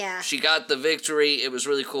match. Yeah. She got the victory. It was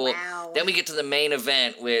really cool. Wow. Then we get to the main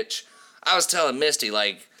event, which I was telling Misty,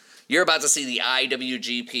 like... You're about to see the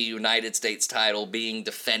IWGP United States title being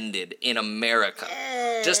defended in America.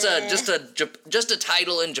 Just a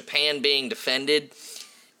title in Japan being defended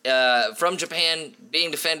from Japan being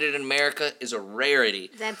defended in America is a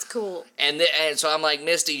rarity. That's cool. And so I'm like,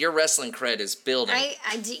 Misty, your wrestling cred is building. I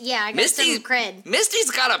got some cred. Misty's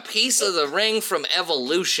got a piece of the ring from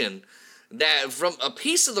Evolution. From a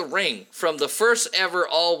piece of the ring from the first ever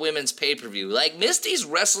all women's pay-per-view. Like, Misty's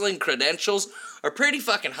wrestling credentials are pretty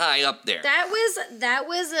fucking high up there. That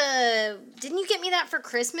was a... Didn't you get me that for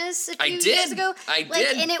Christmas a few years ago? I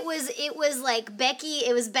did. And it was like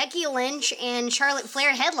Becky Lynch and Charlotte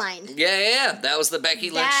Flair headlined. Yeah. That was the Becky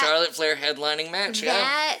Lynch Charlotte Flair headlining match.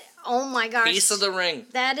 Oh my gosh. Piece of the ring.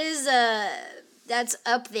 That is that's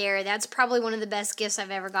up there. That's probably one of the best gifts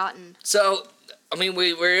I've ever gotten. So, I mean,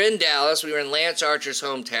 we were in Dallas. We were in Lance Archer's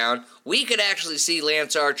hometown. We could actually see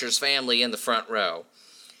Lance Archer's family in the front row.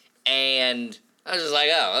 And I was just like,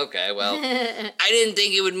 oh, okay, well, I didn't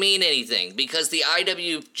think it would mean anything because the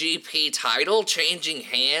IWGP title changing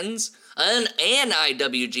hands, an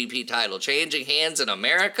IWGP title changing hands in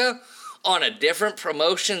America on a different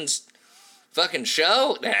promotion's fucking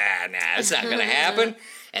show? Nah, it's not gonna happen.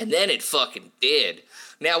 And then it fucking did.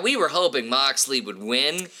 Now, we were hoping Moxley would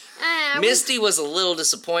win. Misty was a little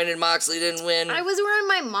disappointed Moxley didn't win. I was wearing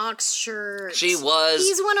my Mox shirt. She was.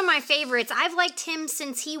 He's one of my favorites. I've liked him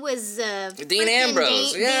since he was Dean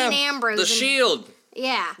Ambrose. Dean Ambrose. The Shield.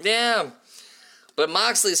 Yeah. Yeah. But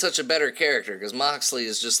Moxley's such a better character because Moxley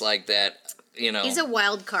is just like that you know. He's a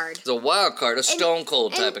wild card. He's a wild card, a Stone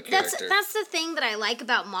Cold type of character. That's the thing that I like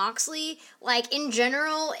about Moxley. Like, in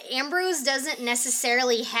general, Ambrose doesn't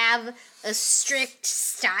necessarily have a strict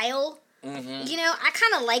style. Mm-hmm. You know, I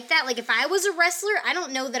kind of like that. Like, if I was a wrestler, I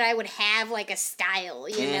don't know that I would have like a style.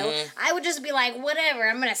 You know, I would just be like, whatever.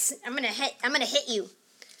 I'm gonna hit you.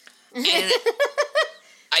 And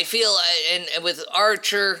I feel, and with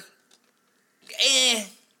Archer, I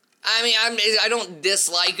mean, I don't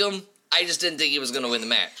dislike him. I just didn't think he was gonna win the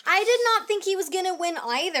match. I did not think he was gonna win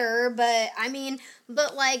either. But I mean,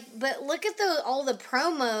 but look at all the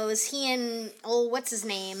promos. He and what's his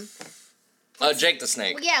name? Jake the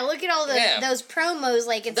Snake. Yeah, look at all those promos.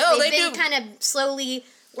 Like, they've been kind of slowly,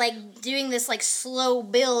 like, doing this, like, slow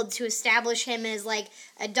build to establish him as, like,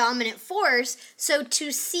 a dominant force. So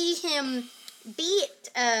to see him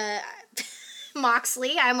beat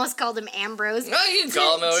Moxley, I almost called him Ambrose. No, you can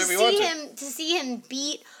call him whatever you want to. To see him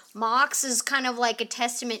beat Mox is kind of like a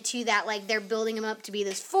testament to that, like, they're building him up to be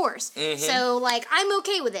this force. Mm-hmm. So, like, I'm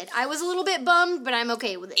okay with it. I was a little bit bummed, but I'm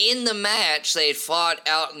okay with it. In the match, they fought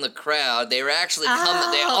out in the crowd. They were actually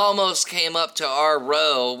coming, they almost came up to our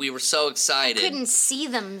row. We were so excited. I couldn't see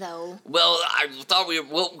them, though. Well, I thought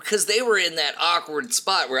because they were in that awkward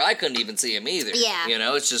spot where I couldn't even see them either. Yeah. You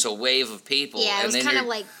know, it's just a wave of people. Yeah, it was kind of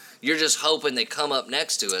like... You're just hoping they come up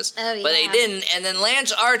next to us. Oh, yeah. But they didn't. And then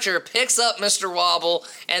Lance Archer picks up Mr. Wobble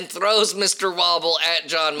and throws Mr. Wobble at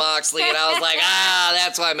Jon Moxley. And I was like,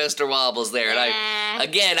 that's why Mr. Wobble's there. And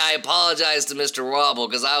I apologize to Mr. Wobble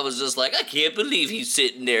because I was just like, I can't believe he's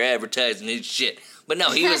sitting there advertising his shit. But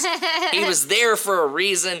no, he was there for a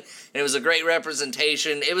reason, and it was a great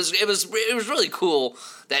representation. It was really cool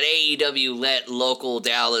that AEW let local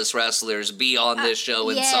Dallas wrestlers be on this show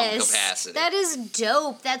in some capacity. That is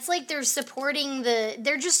dope. That's like they're just supporting the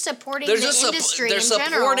industry. They're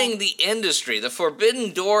supporting the industry. The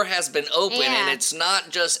Forbidden Door has been open, and it's not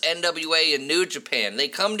just NWA and New Japan. They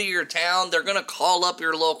come to your town, they're gonna call up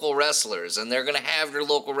your local wrestlers, and they're gonna have your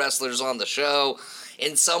local wrestlers on the show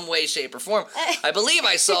in some way, shape, or form. I believe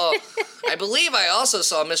I also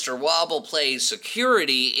saw Mr. Wobble play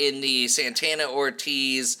security in the Santana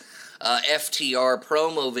Ortiz FTR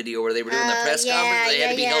promo video where they were doing the press conference. They had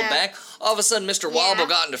to be held back. All of a sudden, Mr. Wobble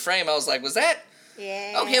got into frame. I was like, was that?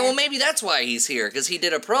 Yeah. Okay, well, maybe that's why he's here, because he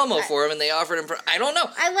did a promo for him and they offered him... I don't know.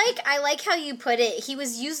 I like how you put it. He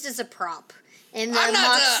was used as a prop in the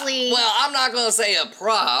Moxley... I'm not going to say a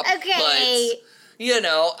prop, okay. But... You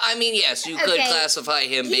know, I mean, yes, you could classify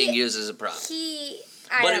him being used as a prop. He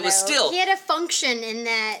still... He had a function in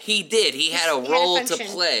that... He did. He had a role to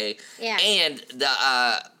play. Yeah. And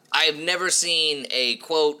I've never seen a,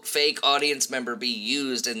 quote, fake audience member be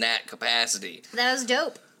used in that capacity. That was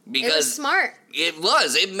dope. Because it was smart. It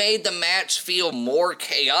was. It made the match feel more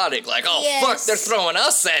chaotic. Like, fuck, they're throwing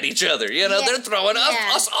us at each other. You know, they're throwing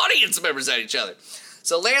us audience members at each other.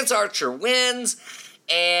 So Lance Archer wins...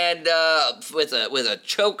 And with a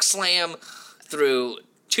choke slam through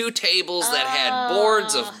two tables that had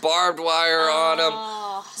boards of barbed wire on them.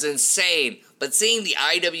 It's insane. But seeing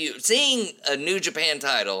a New Japan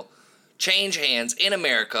title change hands in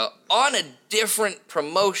America on a different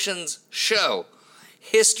promotions show,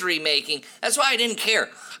 history making. That's why I didn't care.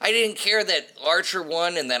 I didn't care that Archer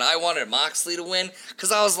won and that I wanted Moxley to win,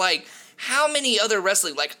 because I was like, how many other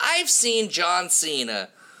wrestling? Like, I've seen John Cena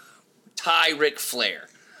tie Ric Flair.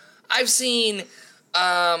 I've seen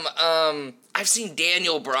Daniel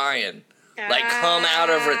Bryan come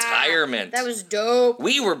out of retirement. That was dope.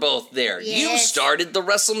 We were both there. Yes. You started the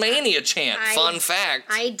WrestleMania chant. Fun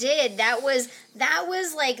fact. I did. That was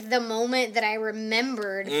like the moment that I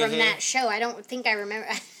remembered from that show. I don't think I remember.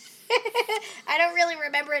 I don't really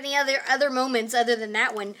remember any other moments other than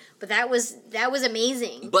that one, but that was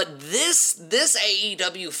amazing. But this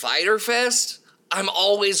AEW Fyter Fest, I'm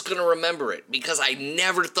always going to remember it, because I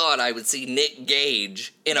never thought I would see Nick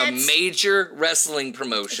Gage in a major wrestling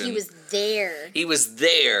promotion. He was there. He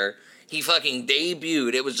fucking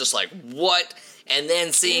debuted. It was just like, what? And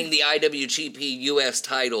then seeing the IWGP US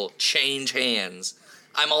title change hands.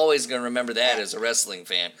 I'm always going to remember that as a wrestling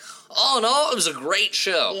fan. All in all, it was a great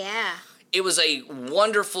show. Yeah. It was a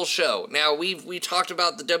wonderful show. Now, we talked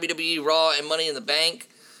about the WWE Raw and Money in the Bank,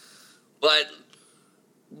 but...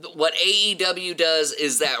 what AEW does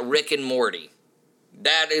is that Rick and Morty.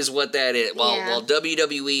 That is what that is. While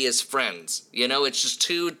WWE is Friends. You know, it's just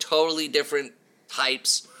two totally different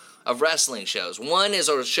types of wrestling shows. One is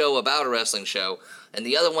a show about a wrestling show, and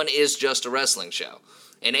the other one is just a wrestling show.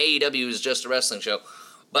 And AEW is just a wrestling show.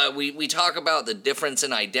 But we talk about the difference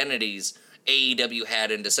in identities AEW had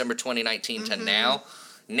in December 2019 to now.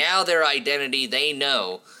 Now their identity, they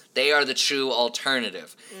know They are the true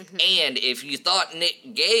alternative. And if you thought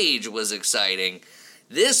Nick Gage was exciting,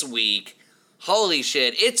 this week, holy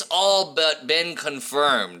shit, it's all but been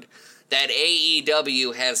confirmed that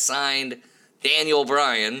AEW has signed Daniel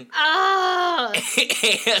Bryan and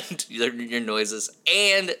your noises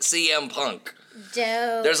and CM Punk.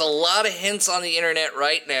 Dope. There's a lot of hints on the internet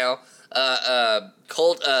right now.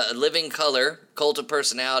 Living Color, Cult of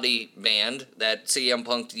Personality band that CM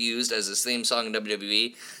Punk used as his theme song in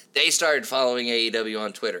WWE. They started following AEW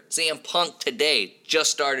on Twitter. CM Punk today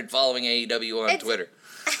just started following AEW on Twitter.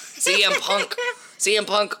 CM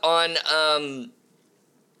Punk on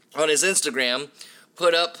his Instagram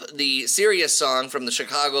put up the Sirius song from the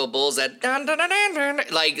Chicago Bulls, that dun, dun, dun, dun, dun,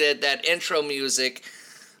 like that intro music,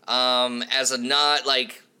 as a nod,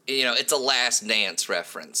 like, you know, it's a Last Dance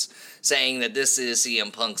reference, saying that this is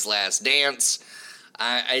CM Punk's last dance.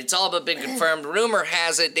 It's all but been confirmed. Rumor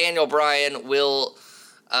has it Daniel Bryan will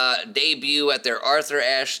debut at their Arthur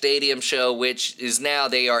Ashe Stadium show, which is now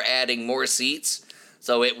they are adding more seats.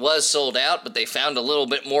 So it was sold out, but they found a little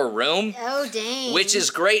bit more room. Oh, dang. Which is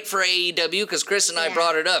great for AEW, because Chris and I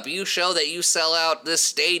brought it up. You show that you sell out this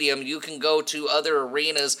stadium, you can go to other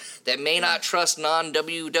arenas that may not trust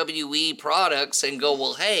non-WWE products and go,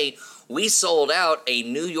 well, hey, we sold out a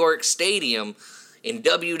New York stadium in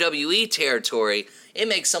WWE territory. It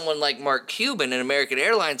makes someone like Mark Cuban in American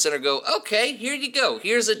Airlines Center go, okay, here you go.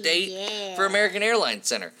 Here's a date for American Airlines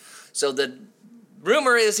Center. So the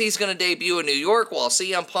rumor is he's going to debut in New York, while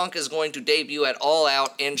CM Punk is going to debut at All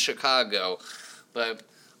Out in Chicago. But,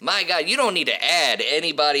 my God, you don't need to add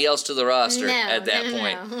anybody else to the roster at that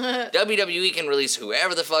point. WWE can release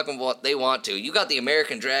whoever the fuck they want to. You got the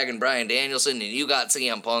American Dragon, Bryan Danielson, and you got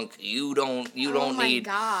CM Punk. You don't need... Oh, my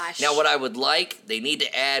gosh. Now, what I would like, they need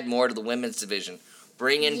to add more to the women's division.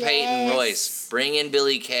 Bring in Peyton Royce. Bring in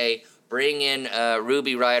Billie Kay. Bring in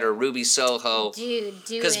Ruby Riott or Ruby Soho. Dude,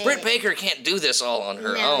 do it. Because Britt Baker can't do this all on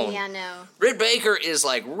her own. Yeah, no. Britt Baker is,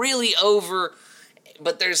 like, really over,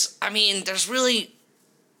 but there are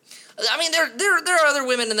other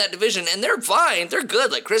women in that division, and they're fine. They're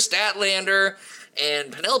good, like Chris Statlander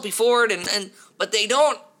and Penelope Ford, but they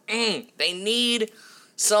don't, they need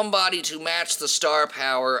somebody to match the star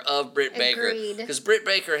power of Britt Baker. Because Britt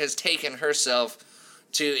Baker has taken herself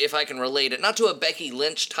to, if I can relate it, not to a Becky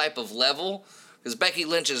Lynch type of level, because Becky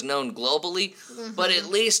Lynch is known globally, but at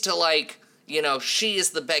least to, like, you know, she is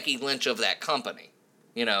the Becky Lynch of that company,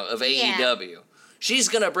 you know, of AEW. She's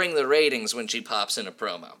going to bring the ratings when she pops in a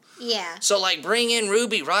promo. Yeah. So, like, bring in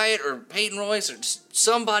Ruby Riott or Peyton Royce or just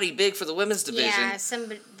somebody big for the women's division. Yeah,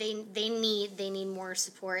 somebody, they need more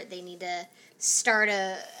support. They need to start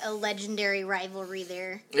a legendary rivalry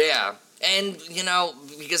there. Yeah. And, you know,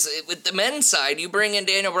 because with the men's side, you bring in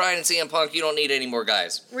Daniel Bryan and CM Punk, you don't need any more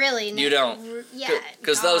guys. Really? You don't. Yeah.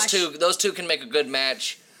 Because those two can make a good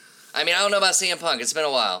match. I mean, I don't know about CM Punk. It's been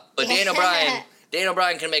a while. But Daniel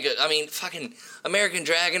Bryan can make fucking American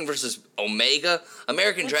Dragon versus Omega.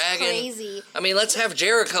 American Dragon. Crazy. I mean, let's have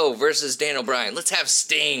Jericho versus Daniel Bryan. Let's have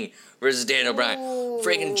Sting versus Daniel Bryan.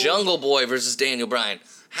 Freaking Jungle Boy versus Daniel Bryan.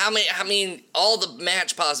 All the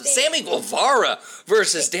match possibilities. Sammy Guevara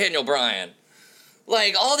versus Daniel Bryan.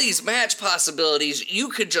 Like, all these match possibilities, you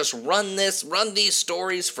could just run these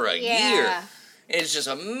stories for a year. It's just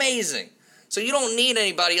amazing. So you don't need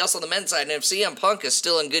anybody else on the men's side. And if CM Punk is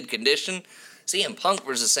still in good condition, CM Punk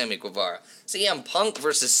versus Sammy Guevara. CM Punk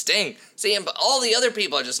versus Sting. All the other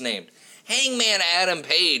people I just named. Hangman Adam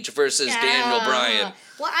Page versus Daniel Bryan.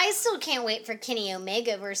 Well, I still can't wait for Kenny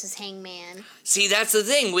Omega versus Hangman. See, that's the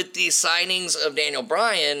thing. With these signings of Daniel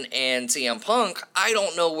Bryan and CM Punk, I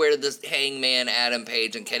don't know where the Hangman Adam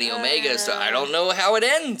Page and Kenny Omega is. So I don't know how it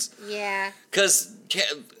ends. Yeah. Because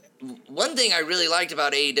one thing I really liked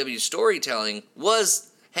about AEW's storytelling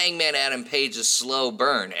was Hangman Adam Page's slow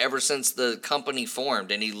burn ever since the company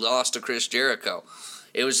formed and he lost to Chris Jericho.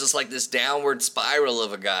 It was just like this downward spiral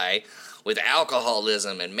of a guy with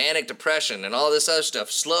alcoholism and manic depression and all this other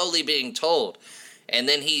stuff slowly being told. And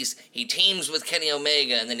then he teams with Kenny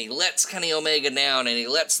Omega, and then he lets Kenny Omega down, and he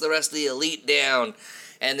lets the rest of the Elite down.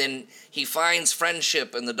 And then he finds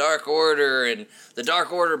friendship in the Dark Order, and the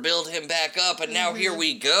Dark Order build him back up, and now here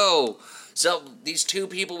we go. So these two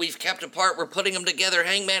people we've kept apart, we're putting them together,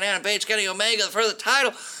 Hangman Adam Page, Kenny Omega for the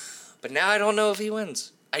title. But now I don't know if he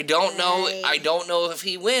wins. I don't know if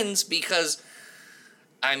he wins because,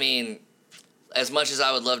 I mean, as much as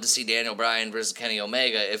I would love to see Daniel Bryan versus Kenny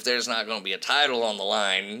Omega, if there's not going to be a title on the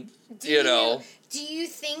line, you know. Do you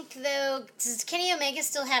think, though, does Kenny Omega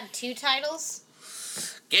still have 2 titles?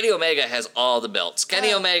 Kenny Omega has all the belts.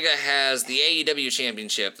 Kenny Omega has the AEW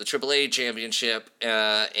Championship, the AAA Championship,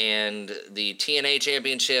 and the TNA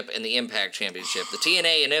Championship, and the Impact Championship. The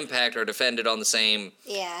TNA and Impact are defended on the same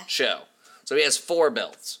show. So he has 4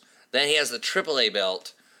 belts. Then he has the AAA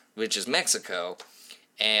belt, which is Mexico,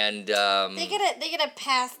 and they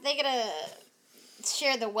gotta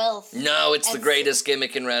share the wealth. No, it's the greatest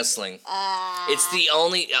gimmick in wrestling. It's the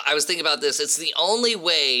only. I was thinking about this. It's the only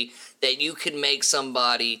way that you can make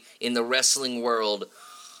somebody in the wrestling world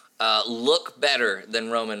look better than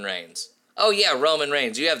Roman Reigns. Oh yeah, Roman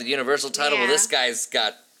Reigns. You have the Universal title. Yeah. Well, this guy's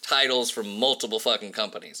got titles from multiple fucking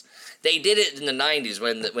companies. They did it in the 90s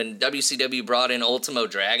when WCW brought in Ultimo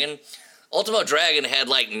Dragon. Ultimo Dragon had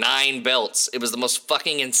like 9 belts. It was the most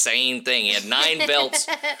fucking insane thing. He had 9 belts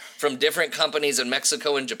from different companies in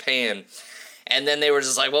Mexico and Japan. And then they were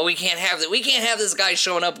just like, well, we can't have that. We can't have this guy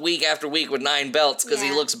showing up week after week with 9 belts because he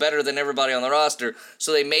looks better than everybody on the roster.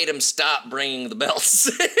 So they made him stop bringing the belts.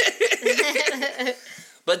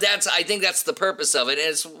 But I think that's the purpose of it. And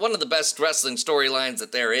it's one of the best wrestling storylines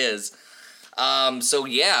that there is. So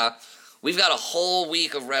yeah, we've got a whole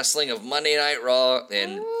week of wrestling of Monday Night Raw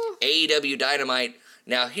and AEW Dynamite.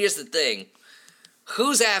 Now, here's the thing.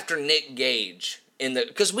 Who's after Nick Gage?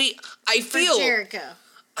 Because I feel... For Jericho.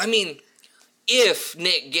 I mean, if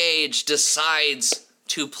Nick Gage decides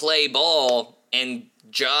to play ball and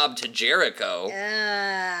job to Jericho...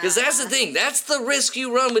 Because that's the thing. That's the risk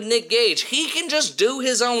you run with Nick Gage. He can just do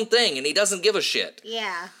his own thing, and he doesn't give a shit.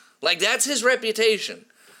 Yeah. Like, that's his reputation.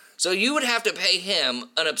 So you would have to pay him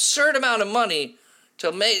an absurd amount of money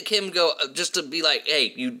to make him go, just to be like,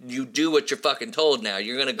 hey, you do what you're fucking told now.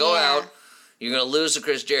 You're going to go out, you're going to lose to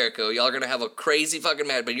Chris Jericho, y'all are going to have a crazy fucking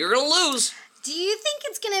match, but you're going to lose. Do you think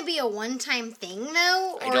it's going to be a one-time thing,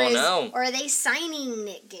 though? I don't know. Or are they signing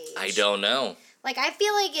Nick Gage? I don't know. Like, I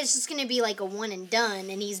feel like it's just going to be like a one and done,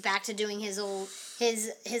 and he's back to doing his own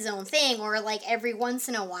thing, or like every once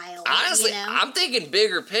in a while. Honestly, you know? I'm thinking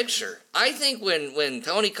bigger picture. I think when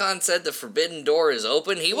Tony Khan said the forbidden door is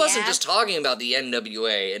open, he wasn't just talking about the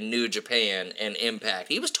NWA and New Japan and Impact.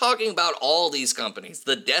 He was talking about all these companies,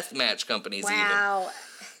 the deathmatch companies even.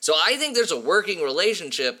 So I think there's a working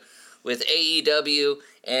relationship with AEW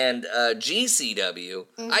and GCW.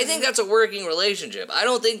 I think that's a working relationship. I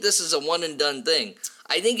don't think this is a one and done thing.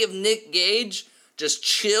 I think if Nick Gage just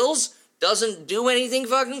chills, doesn't do anything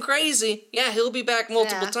fucking crazy, yeah, he'll be back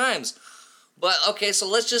multiple times. But, okay, so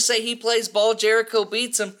let's just say he plays ball, Jericho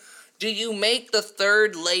beats him. Do you make the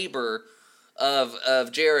third labor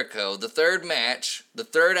of Jericho, the third match, the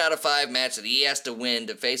 3rd out of 5 match that he has to win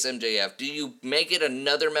to face MJF, do you make it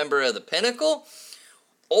another member of the Pinnacle?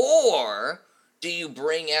 Or do you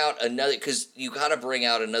bring out another, because you gotta bring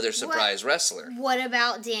out another surprise wrestler. What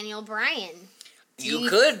about Daniel Bryan? You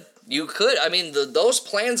could. I mean, those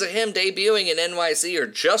plans of him debuting in NYC are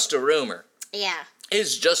just a rumor. Yeah.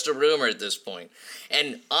 It's just a rumor at this point.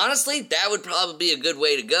 And honestly, that would probably be a good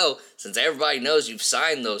way to go, since everybody knows you've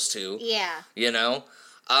signed those two. Yeah. You know?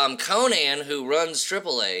 Conan, who runs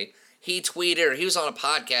AAA, he tweeted, or he was on a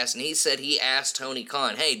podcast, and he said he asked Tony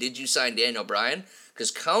Khan, hey, did you sign Daniel Bryan?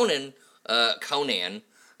 Because Conan,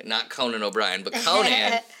 not Conan O'Brien, but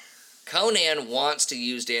Conan wants to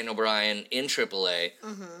use Daniel Bryan in AAA,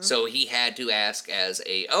 so he had to ask as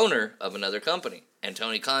a owner of another company. And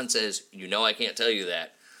Tony Khan says, you know I can't tell you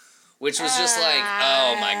that. Which was just like,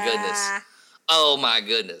 oh my goodness. Oh my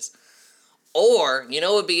goodness. Or, you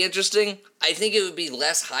know what would be interesting? I think it would be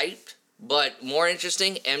less hyped, but more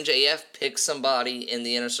interesting, MJF picks somebody in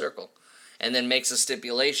the inner circle and then makes a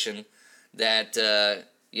stipulation that,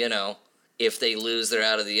 if they lose, they're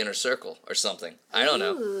out of the inner circle or something. I don't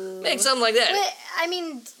know. Make something like that. But, I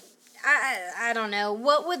mean, I don't know.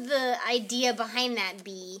 What would the idea behind that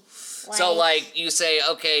be? So, you say,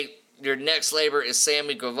 okay, your next labor is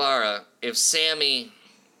Sammy Guevara. If Sammy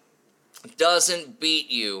doesn't beat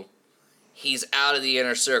you, he's out of the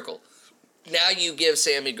inner circle. Now you give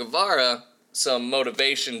Sammy Guevara some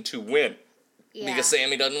motivation to win. Yeah. Because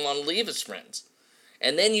Sammy doesn't want to leave his friends.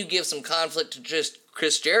 And then you give some conflict to just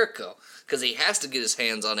Chris Jericho, because he has to get his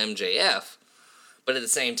hands on MJF. But at the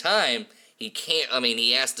same time, he can't,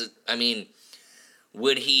 he has to,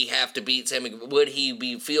 would he have to beat Sammy, would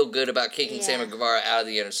he feel good about kicking Sammy Guevara out of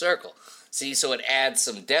the inner circle? See, so it adds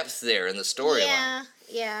some depth there in the storyline.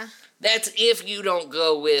 Yeah. That's if you don't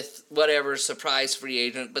go with whatever surprise free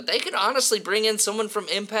agent, but they could honestly bring in someone from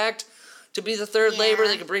Impact to be the third labor.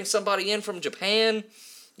 They could bring somebody in from Japan,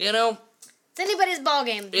 It's anybody's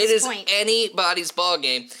ballgame at this point. It is anybody's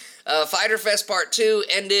ballgame. Fyter Fest Part 2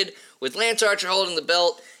 ended with Lance Archer holding the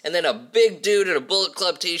belt, and then a big dude in a Bullet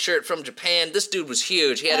Club t-shirt from Japan. This dude was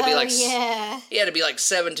huge. He had to be like, he had to be like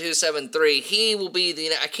 7'2", 7'3". He will be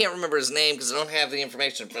I can't remember his name because I don't have the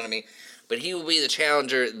information in front of me, but he will be the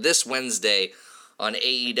challenger this Wednesday on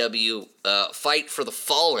AEW Fight for the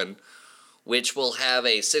Fallen, which will have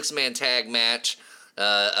a 6-man tag match.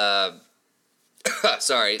 The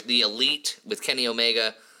Elite with Kenny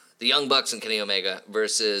Omega, the Young Bucks and Kenny Omega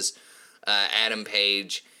versus Adam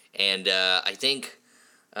Page and I think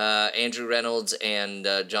Andrew Reynolds and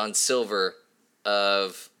John Silver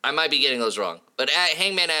I might be getting those wrong, but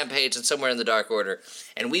Hangman Adam Page and Somewhere in the Dark Order,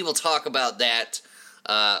 and we will talk about that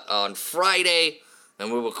on Friday,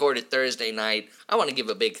 and we'll record it Thursday night. I want to give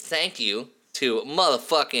a big thank you to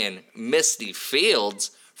motherfucking Misty Fields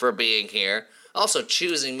for being here. Also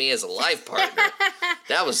choosing me as a life partner.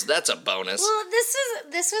 That's a bonus. Well,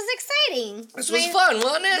 this was exciting. This was fun,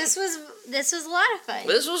 wasn't it? This was a lot of fun.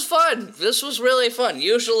 This was fun. This was really fun.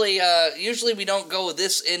 Usually we don't go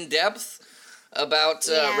this in depth about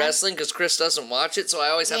wrestling because Chris doesn't watch it, so I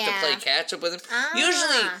always have to play catch up with him.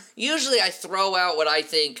 Usually I throw out what I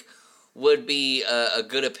think would be a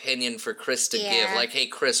good opinion for Chris to give. Like, hey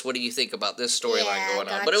Chris, what do you think about this storyline going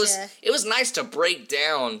on? But it was nice to break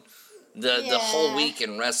down the whole week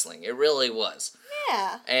in wrestling. It really was.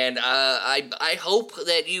 Yeah. And I hope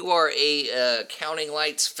that you are a Counting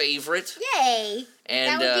Lights favorite. Yay.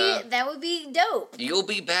 And that would be dope. You'll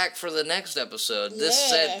be back for the next episode.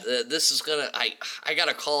 This is gonna I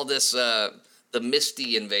gotta call this the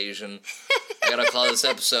Misti Invasion. I gotta call this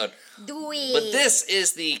episode. Do it. But this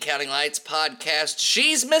is the Counting Lights podcast.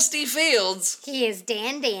 She's Misty Fields. He is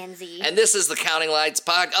Dan Danzy. And this is the Counting Lights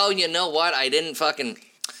podcast. Oh, you know what? I didn't fucking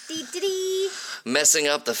messing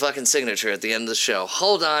up the fucking signature at the end of the show.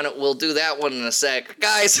 Hold on, we'll do that one in a sec.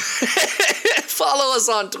 Guys, follow us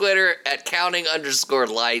on Twitter at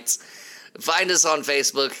counting_lights. Find us on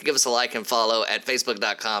Facebook. Give us a like and follow at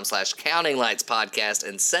facebook.com/countinglightspodcast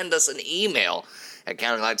and send us an email at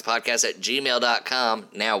countinglightspodcast@gmail.com.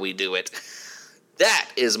 Now we do it. That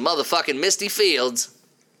is motherfucking Misty Fields.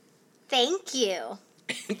 Thank you.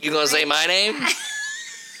 You gonna say my name?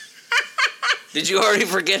 Did you already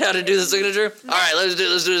forget how to do the signature? All right, let's do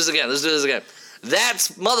this again.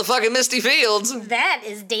 That's motherfucking Misty Fields. That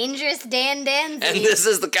is Dangerous Dan Danzy. And this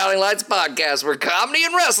is the Counting Lights podcast, where comedy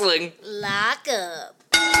and wrestling lock up.